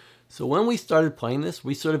 So when we started playing this,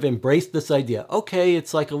 we sort of embraced this idea. Okay,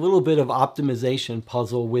 it's like a little bit of optimization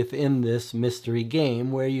puzzle within this mystery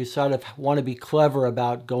game where you sort of want to be clever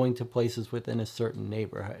about going to places within a certain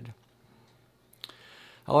neighborhood.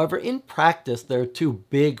 However, in practice, there are two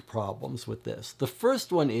big problems with this. The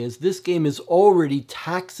first one is this game is already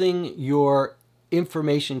taxing your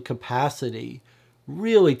information capacity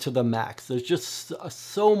really to the max. There's just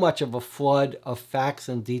so much of a flood of facts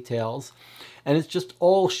and details, and it's just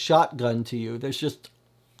all shotgun to you. There's just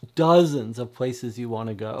dozens of places you want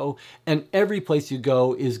to go, and every place you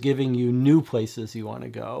go is giving you new places you want to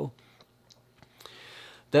go.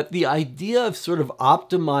 That the idea of sort of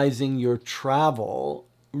optimizing your travel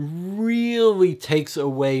really takes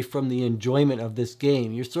away from the enjoyment of this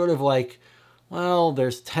game. You're sort of like, well,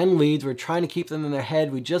 there's 10 leads. We're trying to keep them in their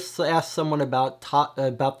head. We just asked someone about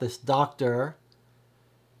this doctor.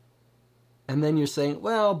 And then you're saying,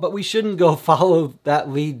 well, but we shouldn't go follow that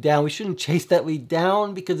lead down. We shouldn't chase that lead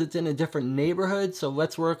down because it's in a different neighborhood. So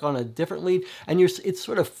let's work on a different lead. And it's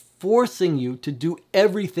sort of forcing you to do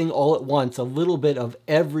everything all at once, a little bit of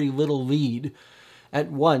every little lead at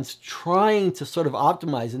once, trying to sort of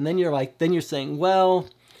optimize. And then you're saying, well,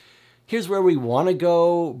 here's where we want to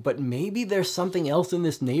go, but maybe there's something else in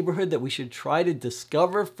this neighborhood that we should try to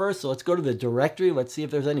discover first. So let's go to the directory. Let's see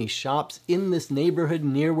if there's any shops in this neighborhood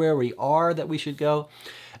near where we are that we should go.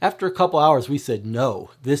 After a couple hours, we said,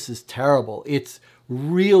 no, this is terrible. It's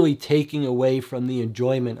really taking away from the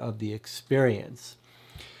enjoyment of the experience.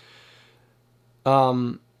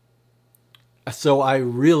 So I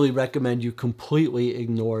really recommend you completely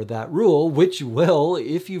ignore that rule, which will,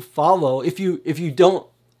 if you follow, if you don't,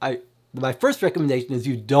 my first recommendation is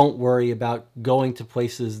you don't worry about going to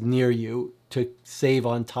places near you to save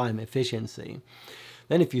on time efficiency.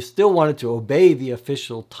 Then if you still wanted to obey the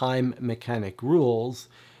official time mechanic rules,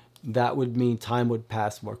 that would mean time would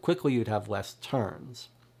pass more quickly, you'd have less turns.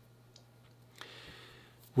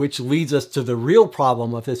 Which leads us to the real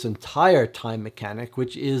problem of this entire time mechanic,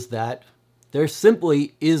 which is that there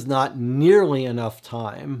simply is not nearly enough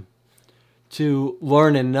time to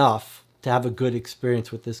learn enough to have a good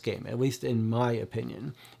experience with this game, at least in my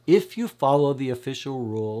opinion. If you follow the official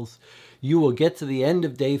rules, you will get to the end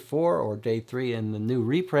of day 4 or day 3 in the new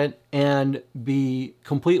reprint and be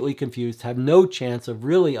completely confused, have no chance of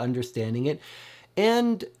really understanding it,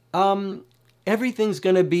 and everything's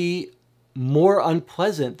going to be more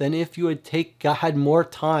unpleasant than if you had more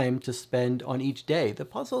time to spend on each day. The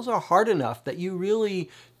puzzles are hard enough that you really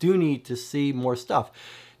do need to see more stuff.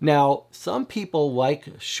 Now, some people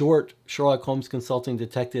like short Sherlock Holmes consulting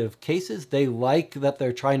detective cases. They like that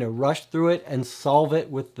they're trying to rush through it and solve it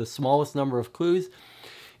with the smallest number of clues.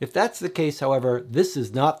 If that's the case, however, this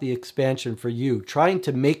is not the expansion for you. Trying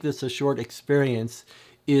to make this a short experience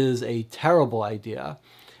is a terrible idea.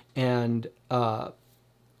 And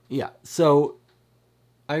yeah, so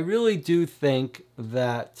I really do think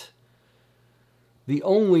that the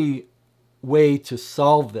only way to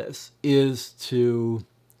solve this is to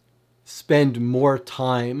spend more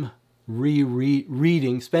time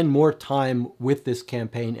rereading, spend more time with this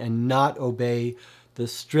campaign and not obey the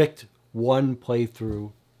strict one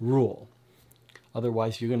playthrough rule.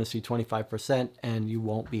 Otherwise, you're going to see 25% and you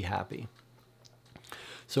won't be happy.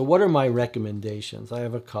 So what are my recommendations? I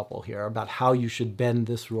have a couple here about how you should bend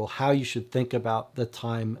this rule, how you should think about the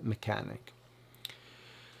time mechanic.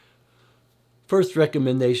 First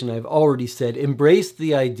recommendation, I've already said, embrace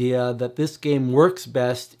the idea that this game works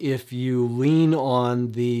best if you lean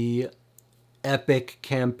on the epic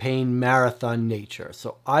campaign marathon nature.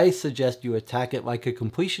 So I suggest you attack it like a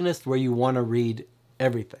completionist where you want to read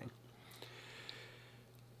everything.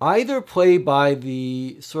 Either play by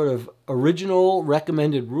the sort of original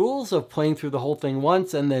recommended rules of playing through the whole thing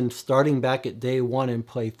once and then starting back at day one and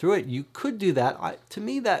play through it. You could do that. To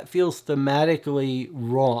me, that feels thematically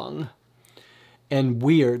wrong and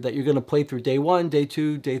weird that you're going to play through day one, day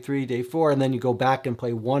two, day three, day four, and then you go back and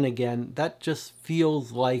play one again. That just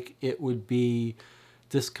feels like it would be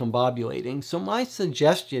discombobulating. So my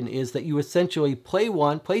suggestion is that you essentially play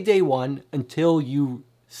day one until you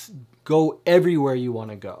go everywhere you want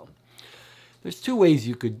to go. There's two ways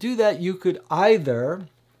you could do that. You could either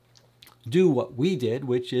do what we did,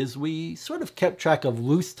 which is we sort of kept track of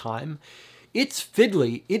loose time. It's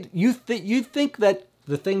fiddly. You think that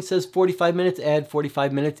the thing says 45 minutes, add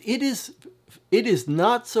 45 minutes. It is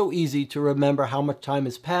not so easy to remember how much time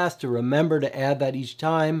has passed, to remember to add that each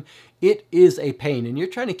time. It is a pain, and you're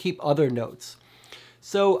trying to keep other notes.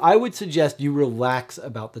 So I would suggest you relax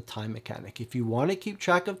about the time mechanic. If you want to keep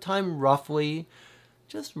track of time roughly,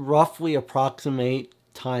 just roughly approximate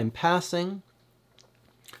time passing.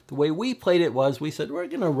 The way we played it was we said we're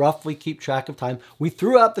going to roughly keep track of time. We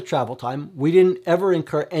threw out the travel time. We didn't ever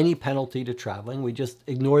incur any penalty to traveling. We just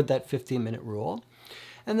ignored that 15-minute rule.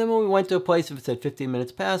 And then when we went to a place, if it said 15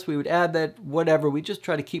 minutes past, we would add that whatever. We just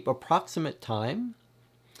try to keep approximate time.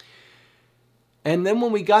 And then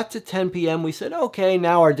when we got to 10 p.m., we said, okay,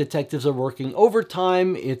 now our detectives are working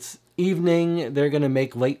overtime. It's evening. They're going to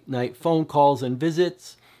make late night phone calls and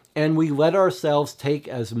visits. And we let ourselves take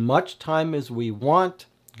as much time as we want,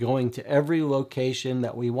 going to every location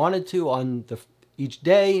that we wanted to on each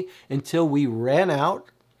day until we ran out.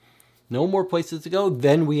 No more places to go.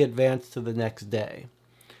 Then we advanced to the next day.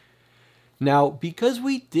 Now, because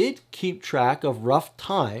we did keep track of rough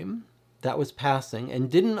time that was passing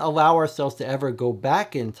and didn't allow ourselves to ever go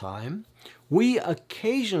back in time, we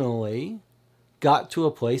occasionally got to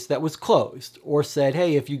a place that was closed or said,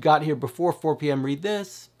 hey, if you got here before 4 p.m., read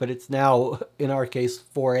this, but it's now, in our case,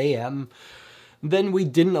 4 a.m., then we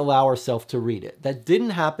didn't allow ourselves to read it. That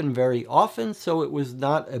didn't happen very often, so it was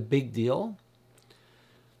not a big deal.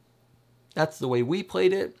 That's the way we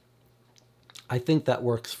played it. I think that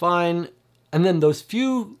works fine. And then those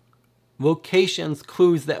few locations,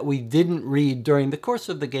 clues that we didn't read during the course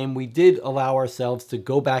of the game, we did allow ourselves to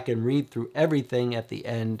go back and read through everything at the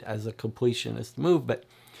end as a completionist move, but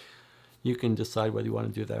you can decide whether you want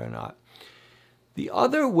to do that or not. The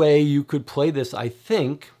other way you could play this, I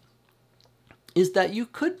think, is that you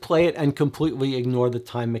could play it and completely ignore the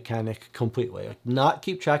time mechanic completely, like not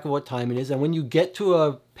keep track of what time it is. And when you get to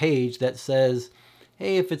a page that says,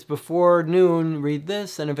 hey, if it's before noon, read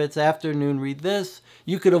this, and if it's after noon, read this,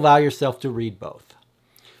 you could allow yourself to read both.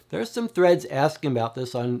 There are some threads asking about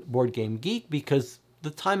this on Board Game Geek because the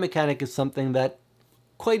time mechanic is something that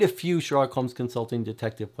quite a few Sherlock Holmes consulting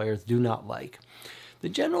detective players do not like. The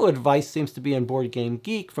general advice seems to be on Board Game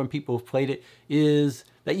Geek from people who've played it is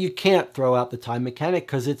that you can't throw out the time mechanic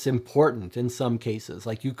because it's important in some cases.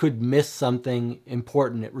 Like you could miss something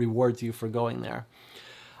important, it rewards you for going there.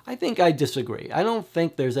 I think I disagree. I don't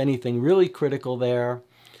think there's anything really critical there.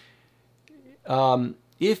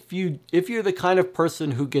 If you're the kind of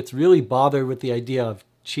person who gets really bothered with the idea of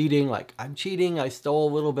cheating, like I'm cheating, I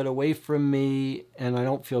stole a little bit away from me and I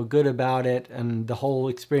don't feel good about it and the whole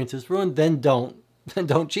experience is ruined, then don't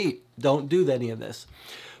cheat. Don't do any of this.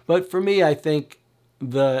 But for me, I think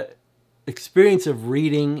the experience of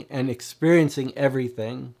reading and experiencing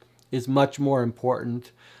everything is much more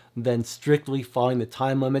important than strictly following the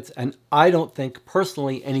time limits. And I don't think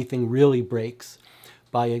personally anything really breaks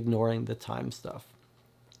by ignoring the time stuff.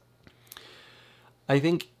 I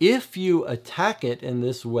think if you attack it in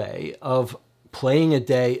this way of playing a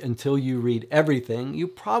day until you read everything, you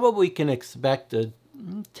probably can expect a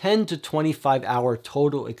 10 to 25 hour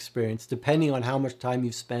total experience, depending on how much time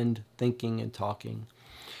you spend thinking and talking,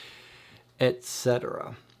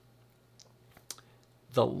 etc.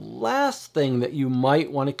 The last thing that you might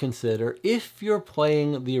want to consider if you're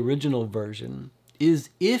playing the original version is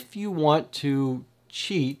if you want to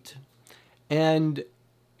cheat and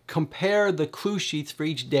compare the clue sheets for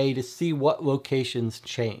each day to see what locations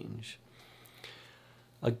change.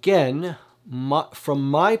 Again,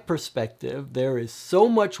 from my perspective, there is so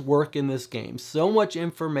much work in this game, so much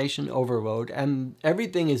information overload, and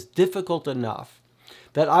everything is difficult enough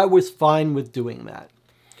that I was fine with doing that.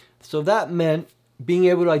 So that meant being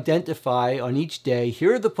able to identify on each day,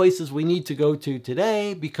 here are the places we need to go to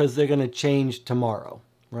today because they're going to change tomorrow,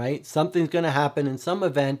 right? Something's going to happen in some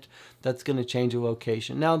event that's going to change a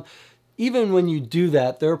location. Now, even when you do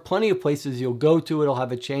that, there are plenty of places you'll go to, it'll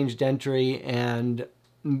have a changed entry, and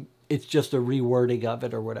it's just a rewording of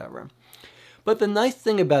it or whatever. But the nice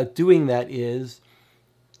thing about doing that is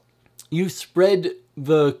you spread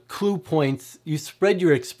the clue points, you spread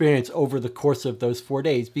your experience over the course of those 4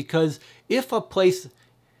 days. Because if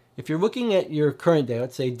you're looking at your current day,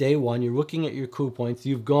 let's say day 1, you're looking at your clue points,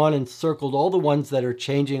 you've gone and circled all the ones that are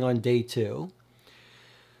changing on day 2,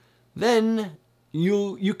 then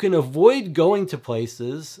you can avoid going to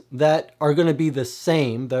places that are going to be the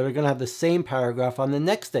same, that are going to have the same paragraph on the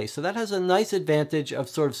next day. So that has a nice advantage of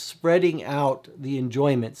sort of spreading out the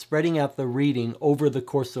enjoyment, spreading out the reading over the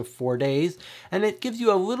course of 4 days. And it gives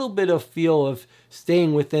you a little bit of feel of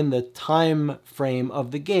staying within the time frame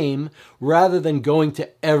of the game rather than going to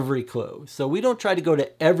every clue. So we don't try to go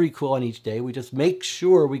to every clue on each day. We just make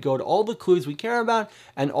sure we go to all the clues we care about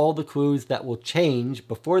and all the clues that will change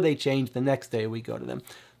before they change the next day we go to them.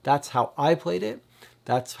 That's how I played it.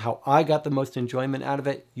 That's how I got the most enjoyment out of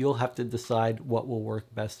it. You'll have to decide what will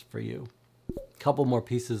work best for you. A couple more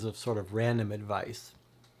pieces of sort of random advice.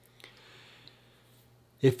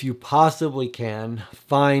 If you possibly can,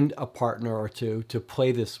 find a partner or two to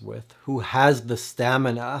play this with who has the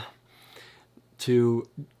stamina to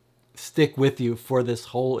stick with you for this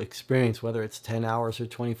whole experience, whether it's 10 hours or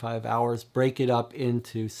 25 hours. Break it up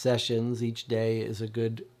into sessions. Each day is a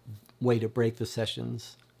good way to break the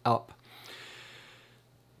sessions up.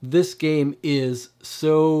 This game is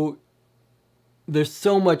there's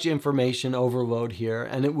so much information overload here,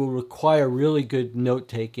 and it will require really good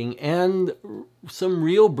note-taking and some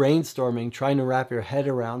real brainstorming, trying to wrap your head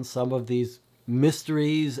around some of these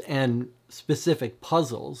mysteries and specific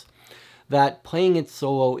puzzles, that playing it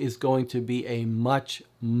solo is going to be a much,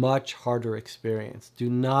 much harder experience. Do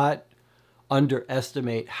not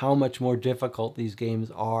underestimate how much more difficult these games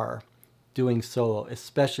are doing solo,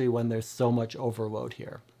 especially when there's so much overload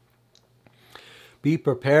here. Be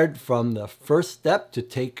prepared from the first step to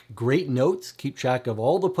take great notes. Keep track of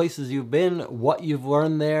all the places you've been, what you've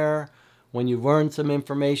learned there. When you've learned some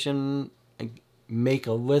information, make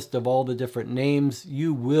a list of all the different names.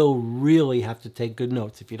 You will really have to take good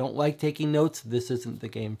notes. If you don't like taking notes, this isn't the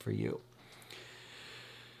game for you.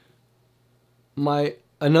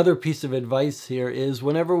 Another piece of advice here is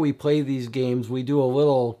whenever we play these games, we do a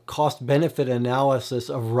little cost-benefit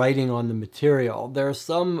analysis of writing on the material. There are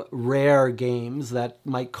some rare games that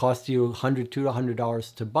might cost you $100 to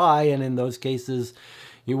 $200 to buy, and in those cases,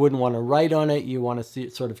 you wouldn't want to write on it. You want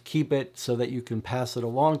to sort of keep it so that you can pass it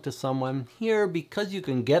along to someone. Here, because you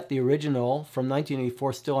can get the original from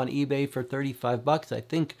 1984 still on eBay for 35 bucks, I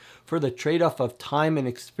think for the trade-off of time and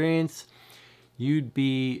experience, you'd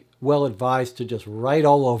be well advised to just write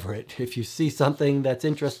all over it. If you see something that's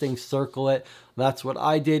interesting, circle it. That's what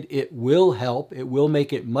I did. It will help. It will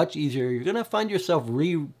make it much easier. You're going to find yourself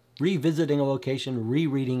revisiting a location,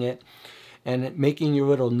 rereading it, and making your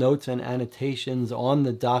little notes and annotations on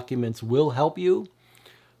the documents will help you.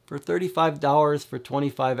 For $35 for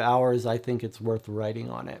 25 hours, I think it's worth writing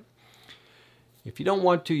on it. If you don't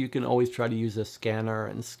want to, you can always try to use a scanner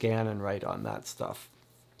and scan and write on that stuff.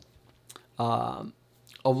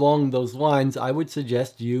 Along those lines, I would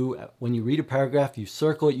suggest when you read a paragraph, you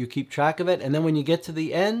circle it, you keep track of it, and then when you get to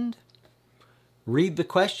the end, read the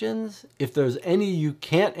questions. If there's any you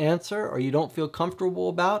can't answer or you don't feel comfortable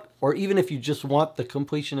about, or even if you just want the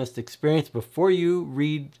completionist experience before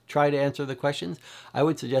you try to answer the questions, I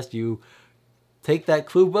would suggest you take that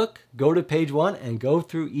clue book, go to page 1, and go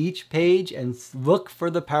through each page and look for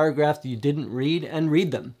the paragraphs you didn't read and read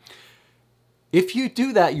them. If you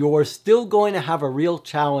do that, you're still going to have a real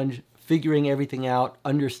challenge figuring everything out,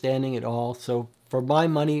 understanding it all. So for my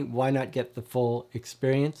money, why not get the full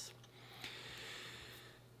experience?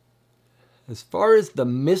 As far as the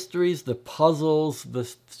mysteries, the puzzles, the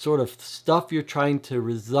sort of stuff you're trying to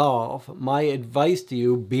resolve, my advice to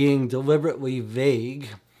you, being deliberately vague,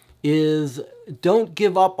 is don't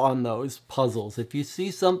give up on those puzzles. If you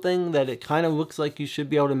see something that it kind of looks like you should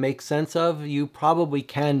be able to make sense of, you probably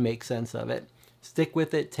can make sense of it. Stick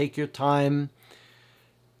with it, take your time,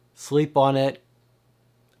 sleep on it.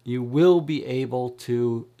 You will be able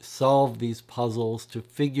to solve these puzzles, to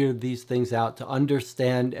figure these things out, to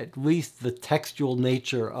understand at least the textual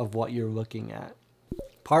nature of what you're looking at.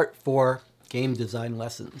 Part 4, Game Design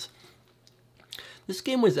Lessons. This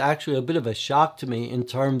game was actually a bit of a shock to me in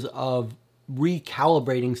terms of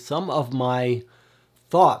recalibrating some of my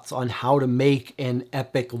thoughts on how to make an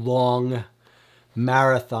epic, long,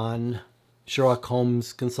 marathon Sherlock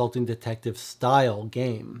Holmes consulting detective style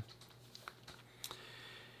game.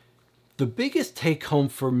 The biggest take home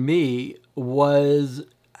for me was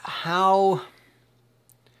how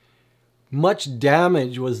much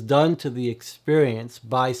damage was done to the experience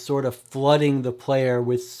by sort of flooding the player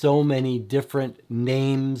with so many different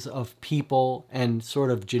names of people and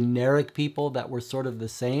sort of generic people that were sort of the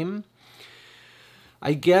same.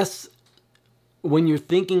 I guess when you're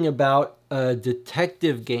thinking about a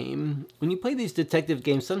detective game, when you play these detective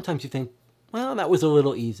games, sometimes you think, well, that was a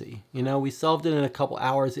little easy. You know, we solved it in a couple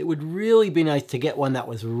hours. It would really be nice to get one that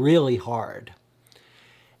was really hard.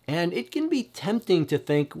 And it can be tempting to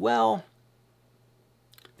think, well,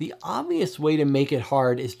 the obvious way to make it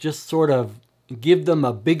hard is just sort of give them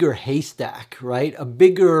a bigger haystack, right? A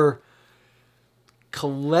bigger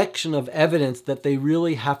collection of evidence that they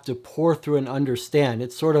really have to pour through and understand.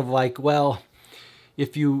 It's sort of like, well,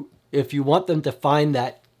 if you want them to find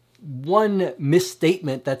that one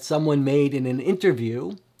misstatement that someone made in an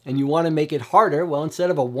interview and you want to make it harder, well,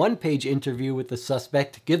 instead of a 1-page interview with the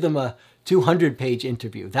suspect, give them a 200-page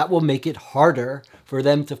interview. That will make it harder for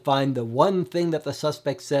them to find the one thing that the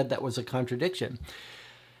suspect said that was a contradiction.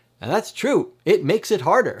 And that's true. It makes it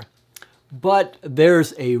harder. But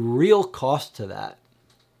there's a real cost to that.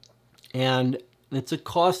 And it's a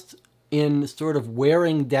cost in sort of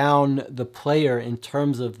wearing down the player in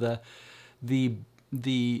terms of the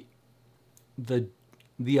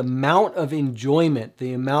amount of enjoyment,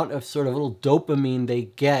 the amount of sort of little dopamine they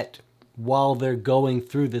get while they're going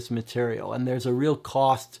through this material. And there's a real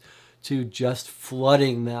cost to just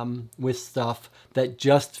flooding them with stuff that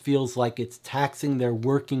just feels like it's taxing their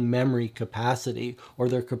working memory capacity or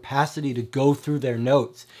their capacity to go through their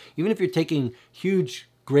notes. Even if you're taking huge,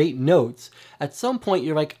 great notes, at some point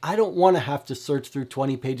you're like, I don't want to have to search through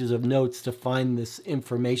 20 pages of notes to find this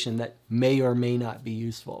information that may or may not be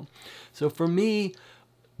useful. So for me,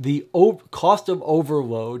 the cost of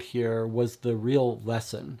overload here was the real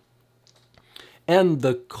lesson. And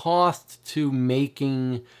the cost to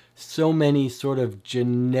making so many sort of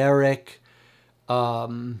generic,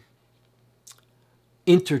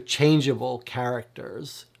 interchangeable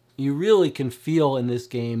characters. You really can feel in this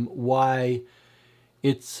game why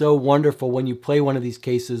it's so wonderful when you play one of these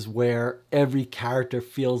cases where every character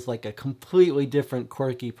feels like a completely different,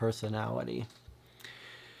 quirky personality.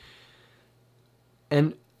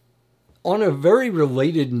 And on a very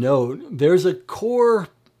related note, there's a core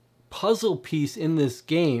puzzle piece in this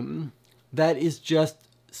game that is just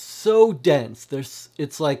so dense.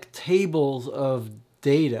 It's like tables of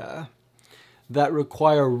data that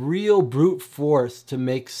require real brute force to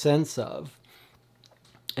make sense of.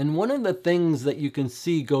 And one of the things that you can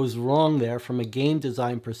see goes wrong there from a game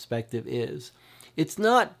design perspective is it's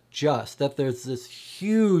not just that there's this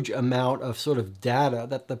huge amount of sort of data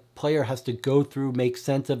that the player has to go through, make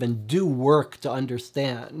sense of, and do work to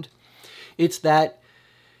understand. It's that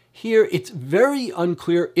here it's very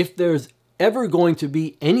unclear if there's ever going to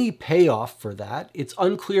be any payoff for that. It's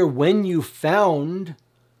unclear when you found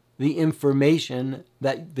the information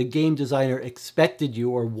that the game designer expected you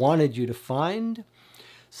or wanted you to find.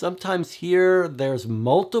 Sometimes here there's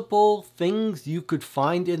multiple things you could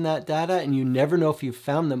find in that data and you never know if you've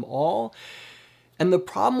found them all. And the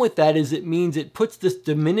problem with that is it means it puts this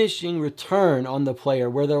diminishing return on the player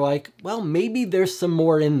where they're like, well, maybe there's some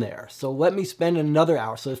more in there. So let me spend another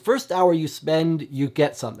hour. So the first hour you spend, you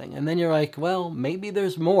get something. And then you're like, well, maybe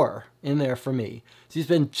there's more in there for me. So you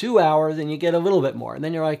spend 2 hours and you get a little bit more. And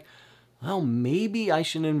then you're like, well, maybe I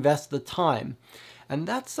should invest the time. And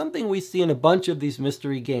that's something we see in a bunch of these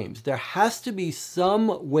mystery games. There has to be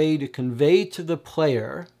some way to convey to the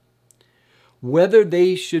player whether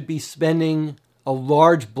they should be spending a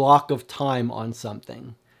large block of time on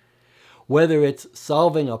something. Whether it's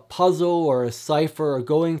solving a puzzle or a cipher or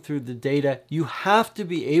going through the data, you have to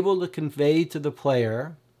be able to convey to the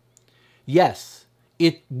player, yes,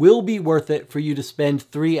 it will be worth it for you to spend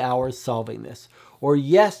 3 hours solving this. Or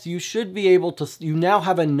yes, you should be able to, you now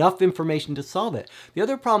have enough information to solve it. The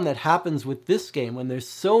other problem that happens with this game when there's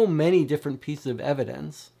so many different pieces of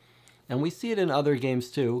evidence, and we see it in other games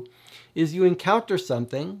too, is you encounter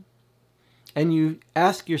something and you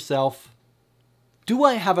ask yourself, do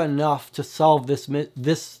I have enough to solve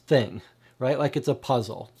this thing, right? Like it's a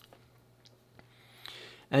puzzle.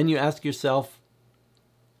 And you ask yourself,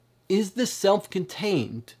 is this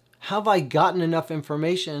self-contained? Have I gotten enough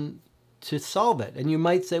information to solve it? And you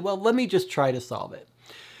might say, well, let me just try to solve it.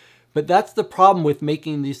 But that's the problem with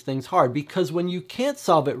making these things hard, because when you can't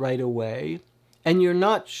solve it right away and you're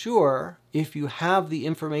not sure if you have the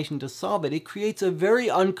information to solve it, it creates a very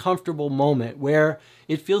uncomfortable moment where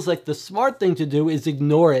it feels like the smart thing to do is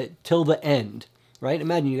ignore it till the end, right?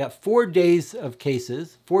 Imagine you got 4 days of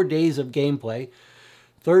cases, 4 days of gameplay,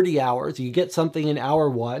 30 hours. You get something in hour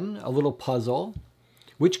 1, a little puzzle,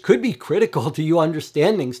 which could be critical to you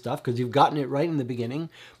understanding stuff because you've gotten it right in the beginning.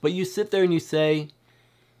 But you sit there and you say,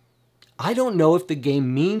 I don't know if the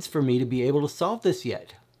game means for me to be able to solve this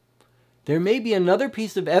yet. There may be another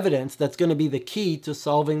piece of evidence that's going to be the key to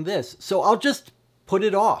solving this. So I'll just put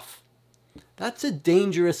it off. That's a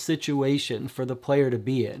dangerous situation for the player to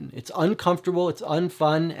be in. It's uncomfortable, it's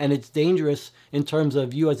unfun, and it's dangerous in terms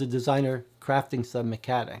of you as a designer crafting some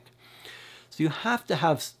mechanic. So you have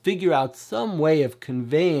to figure out some way of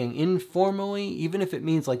conveying informally, even if it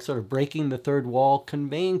means like sort of breaking the third wall,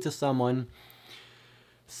 conveying to someone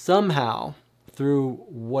somehow through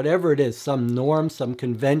whatever it is, some norm, some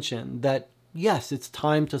convention, that yes, it's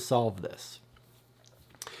time to solve this.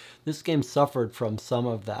 This game suffered from some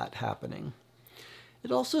of that happening.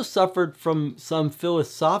 It also suffered from some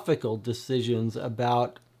philosophical decisions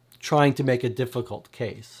about trying to make a difficult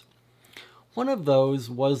case. One of those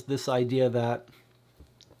was this idea that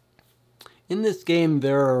in this game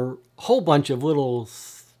there are a whole bunch of little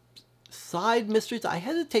side mysteries. I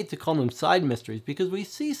hesitate to call them side mysteries because we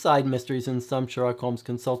see side mysteries in some Sherlock Holmes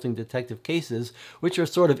consulting detective cases, which are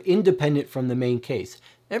sort of independent from the main case.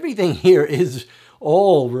 Everything here is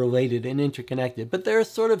all related and interconnected, but there are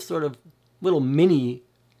sort of little mini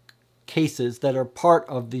cases that are part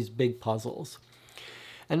of these big puzzles.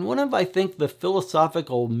 And one of, I think, the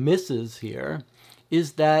philosophical misses here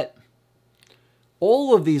is that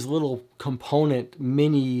all of these little component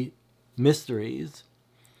mini mysteries,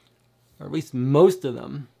 or at least most of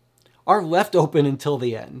them, are left open until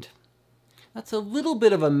the end. That's a little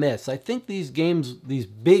bit of a miss. I think these games, these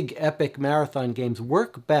big epic marathon games,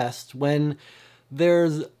 work best when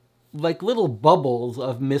there's like little bubbles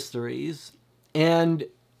of mysteries, and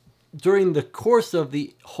during the course of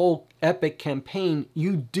the whole epic campaign,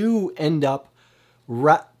 you do end up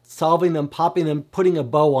solving them, popping them, putting a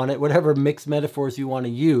bow on it, whatever mixed metaphors you want to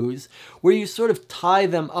use, where you sort of tie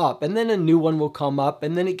them up, and then a new one will come up,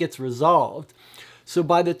 and then it gets resolved. So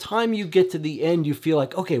by the time you get to the end, you feel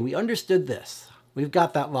like, okay, we understood this. We've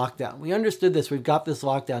got that locked down. We understood this. We've got this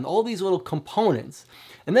locked down. All these little components.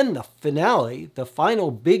 And then the finale, the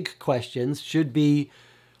final big questions should be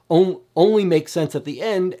only make sense at the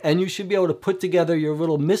end, and you should be able to put together your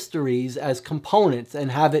little mysteries as components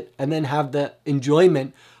and have it, and then have the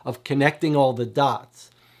enjoyment of connecting all the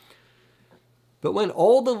dots. But when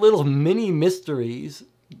all the little mini mysteries,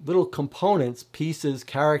 little components, pieces,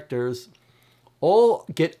 characters, all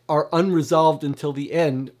are unresolved until the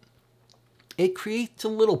end, it creates a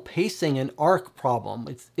little pacing and arc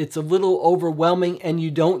problem. It's a little overwhelming, and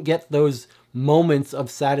you don't get those moments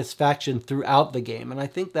of satisfaction throughout the game. And I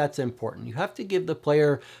think that's important. You have to give the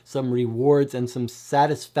player some rewards and some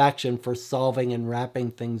satisfaction for solving and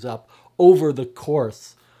wrapping things up over the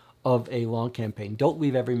course of a long campaign. Don't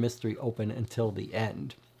leave every mystery open until the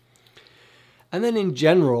end. And then in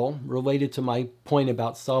general, related to my point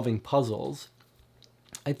about solving puzzles,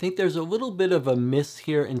 I think there's a little bit of a miss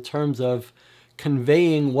here in terms of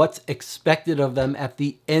conveying what's expected of them at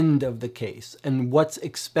the end of the case, and what's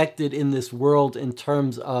expected in this world in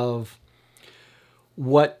terms of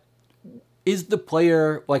what is the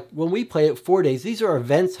player, like when we play it 4 days, these are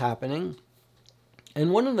events happening.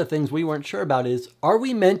 And one of the things we weren't sure about is, are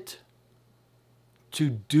we meant to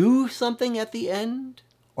do something at the end?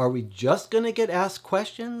 Are we just going to get asked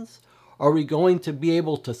questions? Are we going to be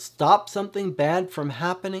able to stop something bad from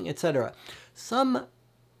happening, etc.?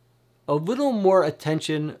 A little more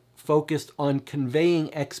attention focused on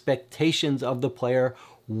conveying expectations of the player.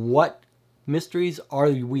 What mysteries are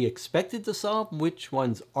we expected to solve? Which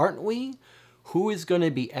ones aren't we? Who is going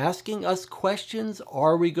to be asking us questions?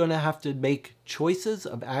 Are we going to have to make choices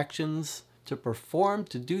of actions to perform,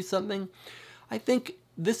 to do something? I think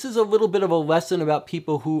this is a little bit of a lesson about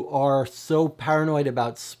people who are so paranoid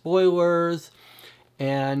about spoilers,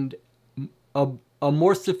 and a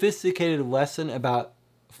more sophisticated lesson about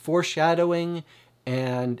foreshadowing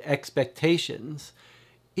and expectations.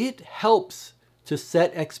 It helps to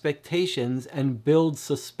set expectations and build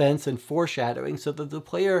suspense and foreshadowing so that the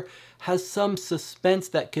player has some suspense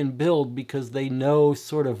that can build because they know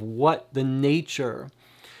sort of what the nature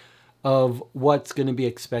of what's going to be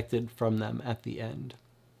expected from them at the end.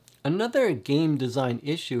 Another game design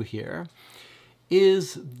issue here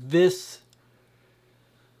is this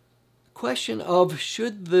question of,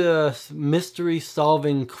 should the mystery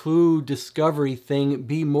solving clue discovery thing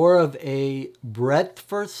be more of a breadth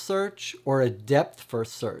first search or a depth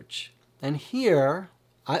first search? And here,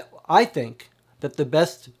 I think that the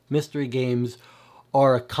best mystery games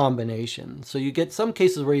are a combination. So you get some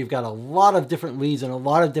cases where you've got a lot of different leads in a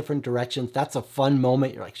lot of different directions. That's a fun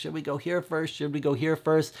moment. You're like, should we go here first? Should we go here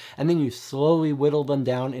first? And then you slowly whittle them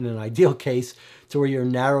down in an ideal case to where you're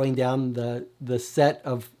narrowing down the set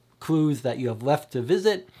of clues that you have left to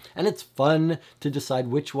visit. And it's fun to decide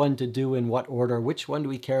which one to do in what order, which one do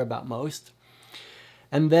we care about most.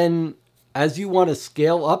 And then as you want to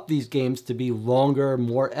scale up these games to be longer,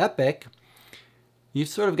 more epic, you've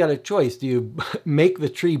sort of got a choice. Do you make the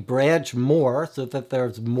tree branch more so that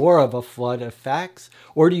there's more of a flood of facts?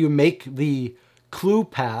 Or do you make the clue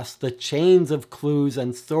pass, the chains of clues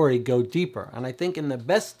and story, go deeper? And I think in the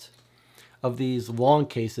best of these long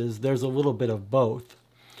cases, there's a little bit of both.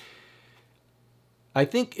 I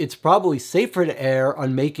think it's probably safer to err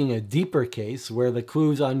on making a deeper case where the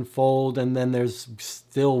clues unfold and then there's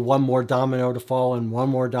still one more domino to fall and one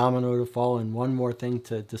more domino to fall and one more thing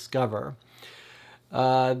to discover.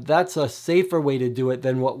 That's a safer way to do it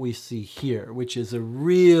than what we see here, which is a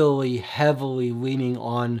really heavily leaning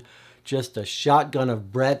on just a shotgun of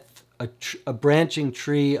breadth, a branching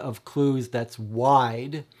tree of clues that's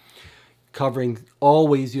wide, covering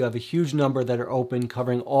always, you have a huge number that are open,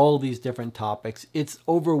 covering all these different topics. It's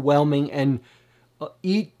overwhelming, and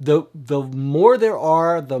the more there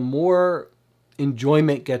are, the more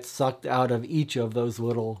enjoyment gets sucked out of each of those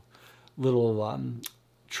little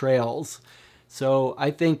trails. So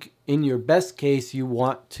I think in your best case, you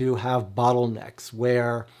want to have bottlenecks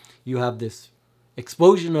where you have this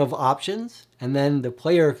explosion of options, and then the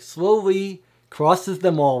player slowly crosses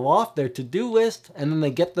them all off their to-do list, and then they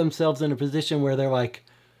get themselves in a position where they're like,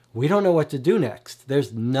 we don't know what to do next.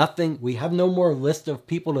 There's nothing, we have no more list of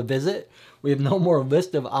people to visit. We have no more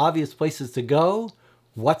list of obvious places to go.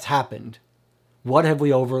 What's happened? What have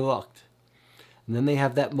we overlooked? And then they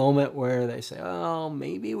have that moment where they say, oh,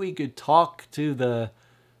 maybe we could talk to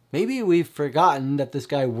maybe we've forgotten that this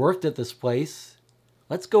guy worked at this place.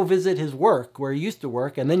 Let's go visit his work where he used to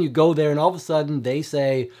work. And then you go there and all of a sudden they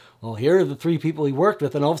say, well, here are the 3 people he worked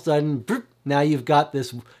with. And all of a sudden, now you've got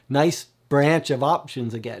this nice branch of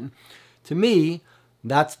options again. To me,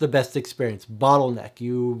 that's the best experience. Bottleneck.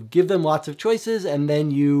 You give them lots of choices and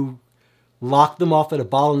then you lock them off at a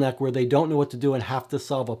bottleneck where they don't know what to do and have to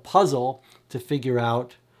solve a puzzle to figure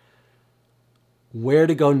out where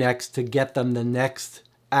to go next to get them the next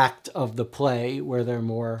act of the play where there are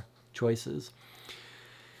more choices.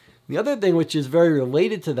 The other thing which is very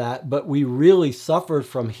related to that, but we really suffered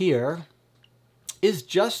from here, is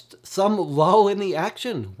just some lull in the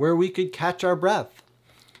action where we could catch our breath.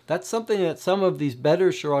 That's something that some of these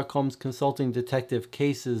better Sherlock Holmes consulting detective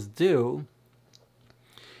cases do.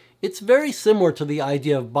 It's very similar to the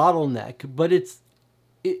idea of bottleneck, but it's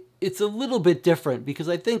a little bit different because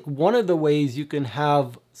I think one of the ways you can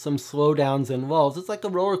have some slowdowns and lulls, it's like a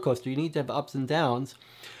roller coaster. You need to have ups and downs.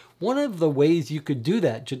 One of the ways you could do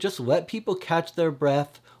that, to just let people catch their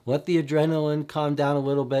breath, let the adrenaline calm down a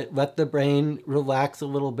little bit, let the brain relax a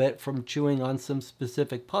little bit from chewing on some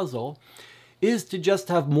specific puzzle, is to just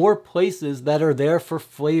have more places that are there for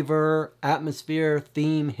flavor, atmosphere,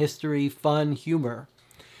 theme, history, fun, humor.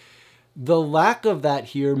 The lack of that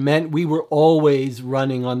here meant we were always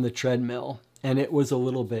running on the treadmill, and it was a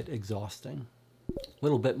little bit exhausting. A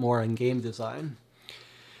little bit more in game design.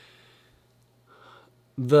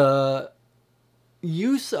 The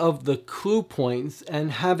use of the clue points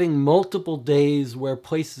and having multiple days where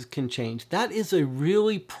places can change, that is a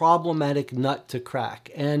really problematic nut to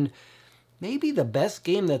crack. And maybe the best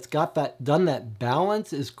game that's done that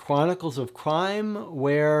balance is Chronicles of Crime,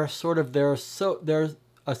 where sort of there's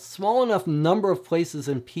a small enough number of places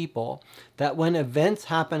and people that when events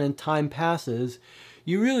happen and time passes,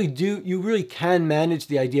 you really can manage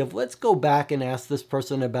the idea of, let's go back and ask this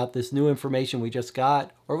person about this new information we just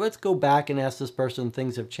got, or let's go back and ask this person,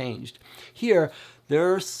 things have changed. Here,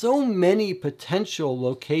 there are so many potential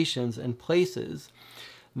locations and places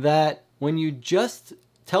that when you just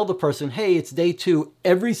tell the person, hey, it's day 2,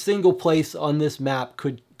 every single place on this map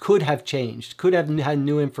could have changed, could have had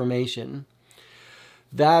new information.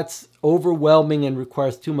 That's overwhelming and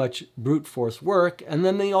requires too much brute force work. And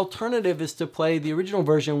then the alternative is to play the original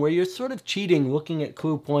version where you're sort of cheating, looking at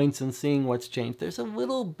clue points and seeing what's changed. There's a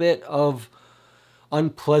little bit of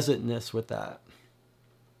unpleasantness with that.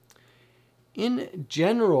 In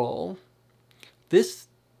general, this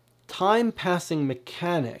time passing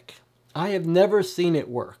mechanic, I have never seen it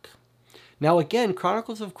work. Now again,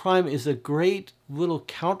 Chronicles of Crime is a great little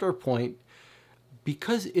counterpoint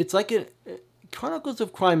because it's like Chronicles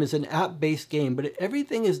of Crime is an app-based game, but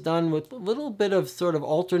everything is done with a little bit of sort of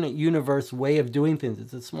alternate universe way of doing things.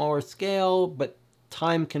 It's a smaller scale, but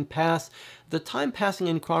time can pass. The time passing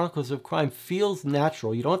in Chronicles of Crime feels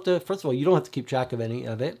natural. You don't have to, first of all, you don't have to keep track of any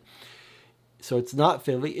of it. So it's not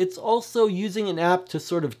fiddly. It's also using an app to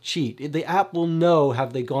sort of cheat. The app will know,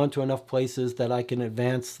 have they gone to enough places that I can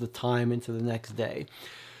advance the time into the next day.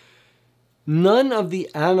 None of the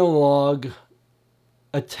analog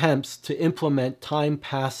attempts to implement time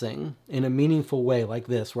passing in a meaningful way like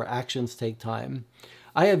this, where actions take time,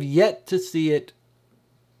 I have yet to see it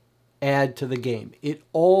add to the game. It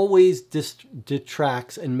always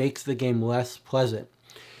detracts and makes the game less pleasant.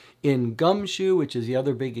 In Gumshoe, which is the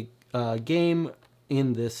other big game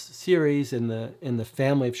in this series, in the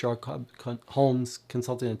family of Sherlock Holmes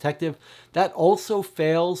Consulting Detective, that also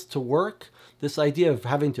fails to work. This idea of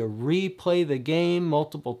having to replay the game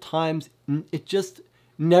multiple times, it just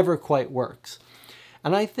never quite works.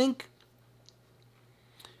 And I think,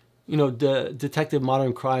 you know, the Detective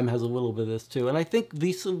Modern Crime has a little bit of this too. And I think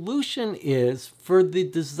the solution is for the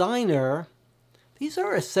designer. These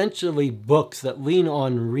are essentially books that lean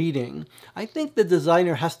on reading. I think the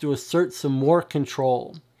designer has to assert some more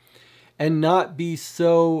control and not be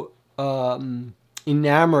so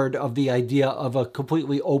enamored of the idea of a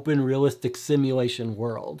completely open, realistic simulation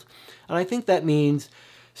world. And I think that means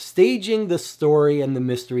staging the story and the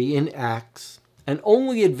mystery in acts and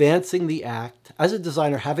only advancing the act, as a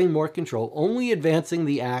designer having more control, only advancing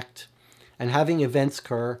the act and having events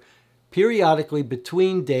occur periodically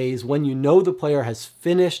between days when you know the player has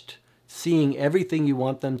finished seeing everything you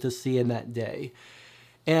want them to see in that day.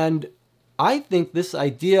 And I think this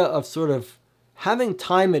idea of sort of having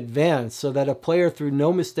time advance so that a player, through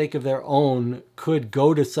no mistake of their own, could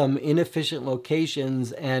go to some inefficient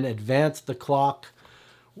locations and advance the clock,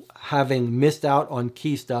 having missed out on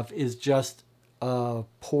key stuff, is just a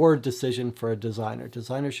poor decision for a designer.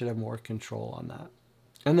 Designers should have more control on that.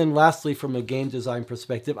 And then lastly, from a game design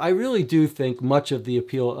perspective, I really do think much of the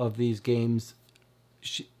appeal of these games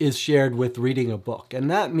is shared with reading a book. And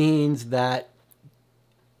that means that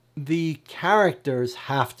the characters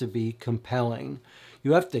have to be compelling.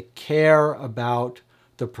 You have to care about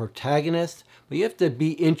the protagonist, but you have to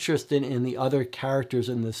be interested in the other characters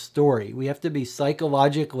in the story. We have to be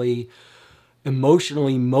psychologically,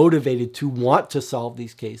 emotionally motivated to want to solve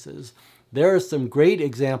these cases. There are some great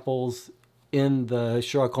examples in the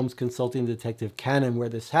Sherlock Holmes Consulting Detective canon where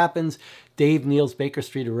this happens. Dave Neal's Baker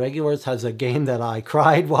Street Irregulars has a game that I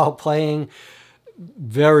cried while playing.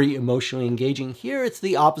 Very emotionally engaging. Here it's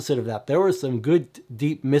the opposite of that. There were some good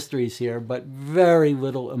deep mysteries here, but very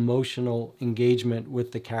little emotional engagement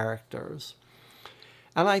with the characters.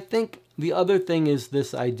 And I think the other thing is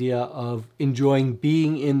this idea of enjoying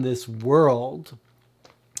being in this world,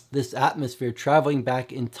 this atmosphere, traveling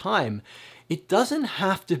back in time. It doesn't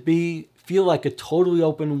have to feel like a totally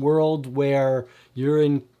open world where you're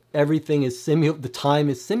in, everything is the time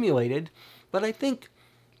is simulated, but I think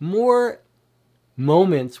more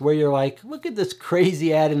moments where you're like, look at this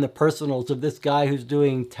crazy ad in the personals of this guy who's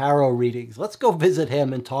doing tarot readings. Let's go visit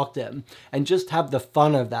him and talk to him and just have the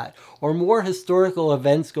fun of that. Or more historical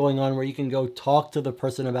events going on where you can go talk to the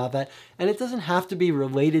person about that. And it doesn't have to be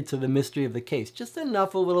related to the mystery of the case. Just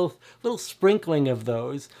enough, a little sprinkling of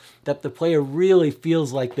those that the player really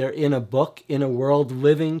feels like they're in a book, in a world,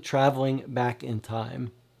 living, traveling back in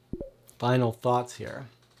time. Final thoughts here.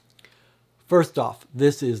 First off,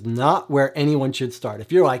 this is not where anyone should start.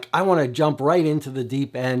 If you're like, I want to jump right into the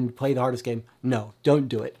deep end, play the hardest game. No, don't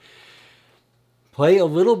do it. Play a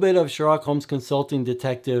little bit of Sherlock Holmes Consulting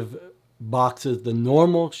Detective boxes, the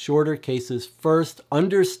normal, shorter cases first.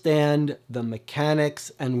 Understand the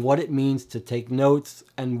mechanics and what it means to take notes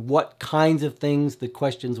and what kinds of things the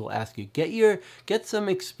questions will ask you. Get some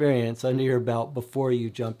experience under your belt before you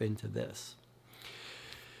jump into this.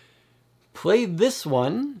 Play this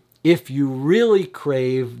one if you really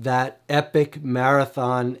crave that epic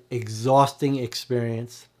marathon, exhausting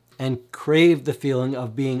experience and crave the feeling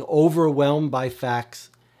of being overwhelmed by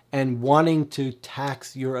facts and wanting to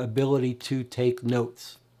tax your ability to take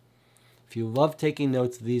notes. If you love taking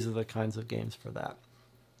notes, these are the kinds of games for that.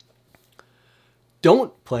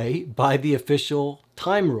 Don't play by the official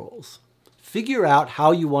time rules. Figure out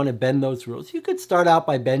how you want to bend those rules. You could start out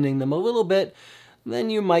by bending them a little bit, then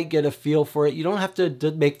you might get a feel for it. You don't have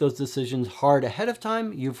to make those decisions hard ahead of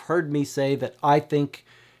time. You've heard me say that I think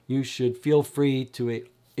you should feel free to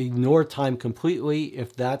ignore time completely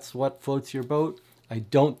if that's what floats your boat. I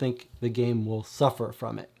don't think the game will suffer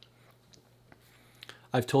from it.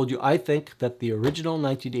 I've told you I think that the original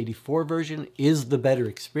 1984 version is the better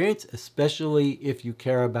experience, especially if you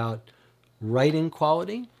care about writing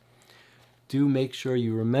quality. Do make sure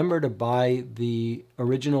you remember to buy the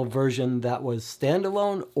original version that was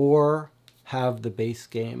standalone, or have the base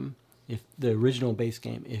game, the original base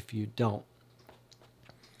game, if you don't.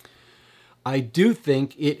 I do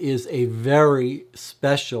think it is a very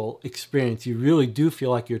special experience. You really do feel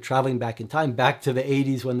like you're traveling back in time, back to the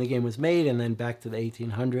 80s when the game was made, and then back to the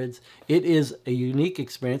 1800s. It is a unique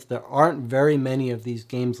experience. There aren't very many of these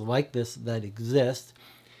games like this that exist.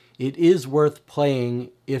 It is worth playing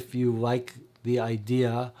if you like the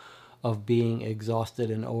idea of being exhausted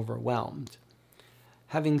and overwhelmed.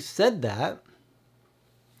 Having said that,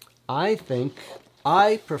 I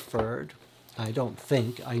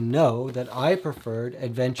know that I preferred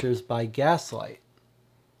Adventures by Gaslight.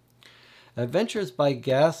 Adventures by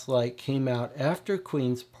Gaslight came out after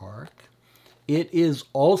Queen's Park. It is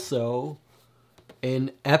also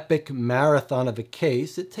an epic marathon of a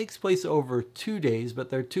case. It takes place over 2 days,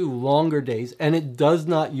 but they're 2 longer days, and it does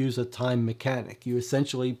not use a time mechanic. You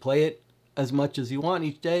essentially play it as much as you want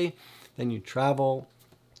each day, then you travel,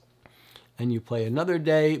 and you play another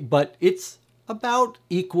day, but it's about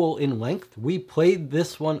equal in length. We played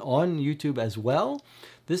this one on YouTube as well.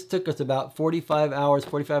 This took us about 45 hours.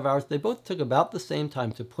 They both took about the same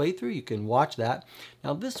time to play through. You can watch that.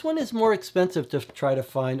 Now, this one is more expensive to try to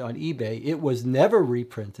find on eBay. It was never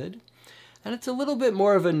reprinted, and it's a little bit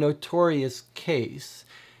more of a notorious case,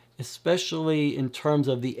 especially in terms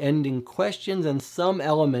of the ending questions and some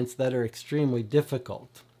elements that are extremely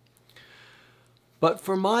difficult. But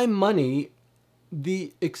for my money,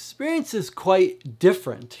 the experience is quite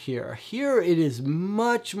different here. Here it is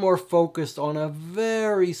much more focused on a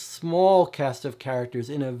very small cast of characters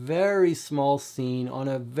in a very small scene on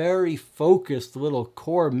a very focused little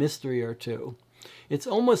core mystery or two. It's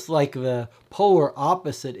almost like the polar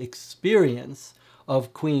opposite experience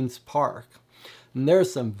of Queen's Park. And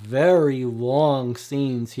there's some very long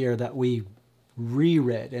scenes here that we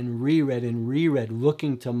reread and reread and reread,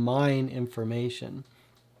 looking to mine information.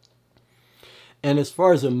 And as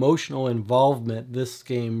far as emotional involvement, this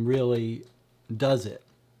game really does it.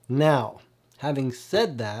 Now, having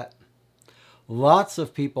said that, lots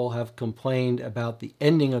of people have complained about the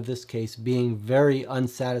ending of this case being very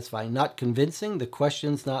unsatisfying, not convincing, the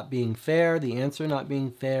questions not being fair, the answer not being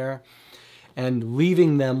fair, and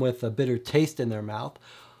leaving them with a bitter taste in their mouth.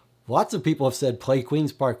 Lots of people have said play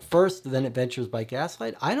Queen's Park first, then Adventures by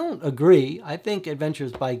Gaslight. I don't agree. I think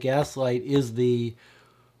Adventures by Gaslight is the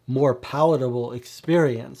more palatable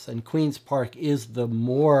experience, and Queen's Park is the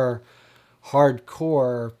more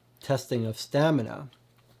hardcore testing of stamina.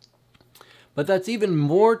 But that's even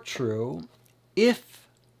more true if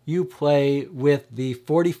you play with the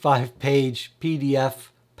 45-page PDF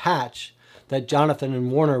patch that Jonathan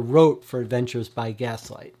and Warner wrote for Adventures by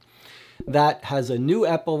Gaslight. That has a new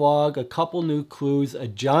epilogue, a couple new clues, a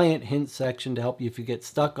giant hint section to help you if you get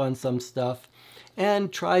stuck on some stuff,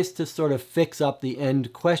 and tries to sort of fix up the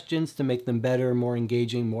end questions to make them better, more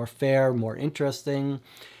engaging, more fair, more interesting,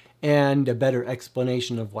 and a better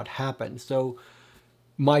explanation of what happened. So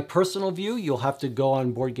my personal view, you'll have to go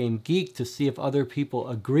on Board Game Geek to see if other people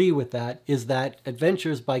agree with that, is that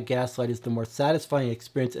Adventures by Gaslight is the more satisfying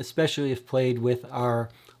experience, especially if played with our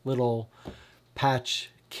little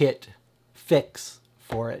patch kit fix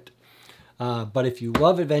for it. But if you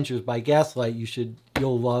love Adventures by Gaslight,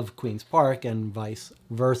 you'll love Queen's Park, and vice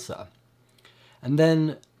versa. And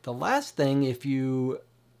then the last thing, if you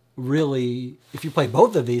play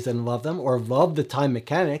both of these and love them, or love the time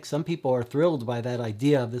mechanics, some people are thrilled by that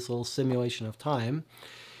idea of this little simulation of time.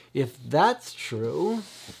 If that's true,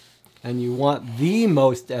 and you want the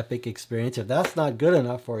most epic experience, if that's not good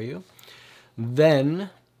enough for you, then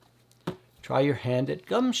try your hand at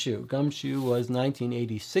Gumshoe. Gumshoe was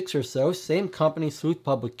 1986 or so, same company, Sleuth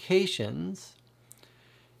Publications.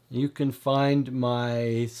 You can find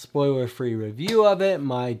my spoiler-free review of it,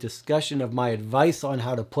 my discussion of my advice on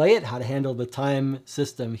how to play it, how to handle the time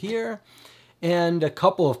system here, and a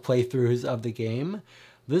couple of playthroughs of the game.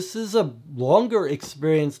 This is a longer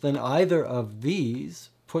experience than either of these,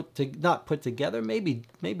 not put together, maybe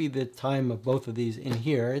the time of both of these in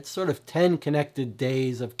here. It's sort of 10 connected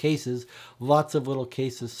days of cases, lots of little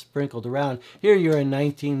cases sprinkled around. Here you're in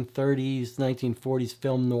 1930s, 1940s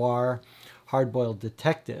film noir, hard-boiled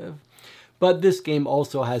detective. But this game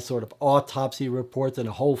also has sort of autopsy reports and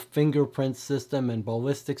a whole fingerprint system and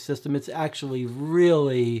ballistic system. It's actually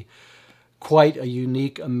really quite a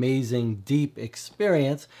unique, amazing, deep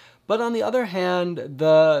experience. But on the other hand,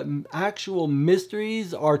 the actual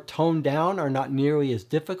mysteries are toned down, are not nearly as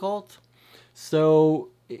difficult. So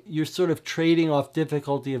you're sort of trading off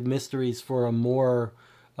difficulty of mysteries for a more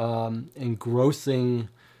engrossing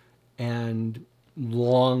and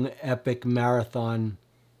long, epic marathon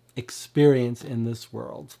experience in this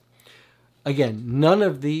world. Again, none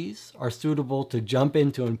of these are suitable to jump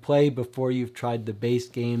into and play before you've tried the base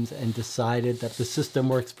games and decided that the system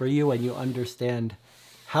works for you and you understand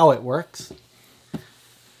how it works.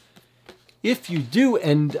 If you do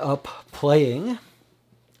end up playing,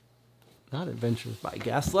 not Adventures by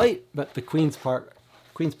Gaslight, but the Queen's Park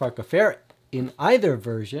Affair in either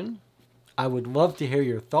version, I would love to hear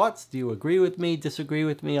your thoughts. Do you agree with me, disagree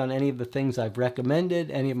with me on any of the things I've recommended,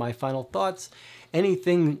 any of my final thoughts,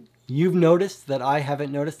 anything you've noticed that I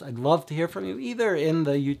haven't noticed? I'd love to hear from you either in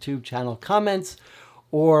the YouTube channel comments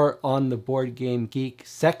or on the Board Game Geek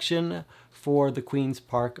section for the Queen's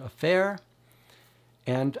Park Affair.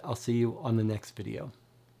 And I'll see you on the next video.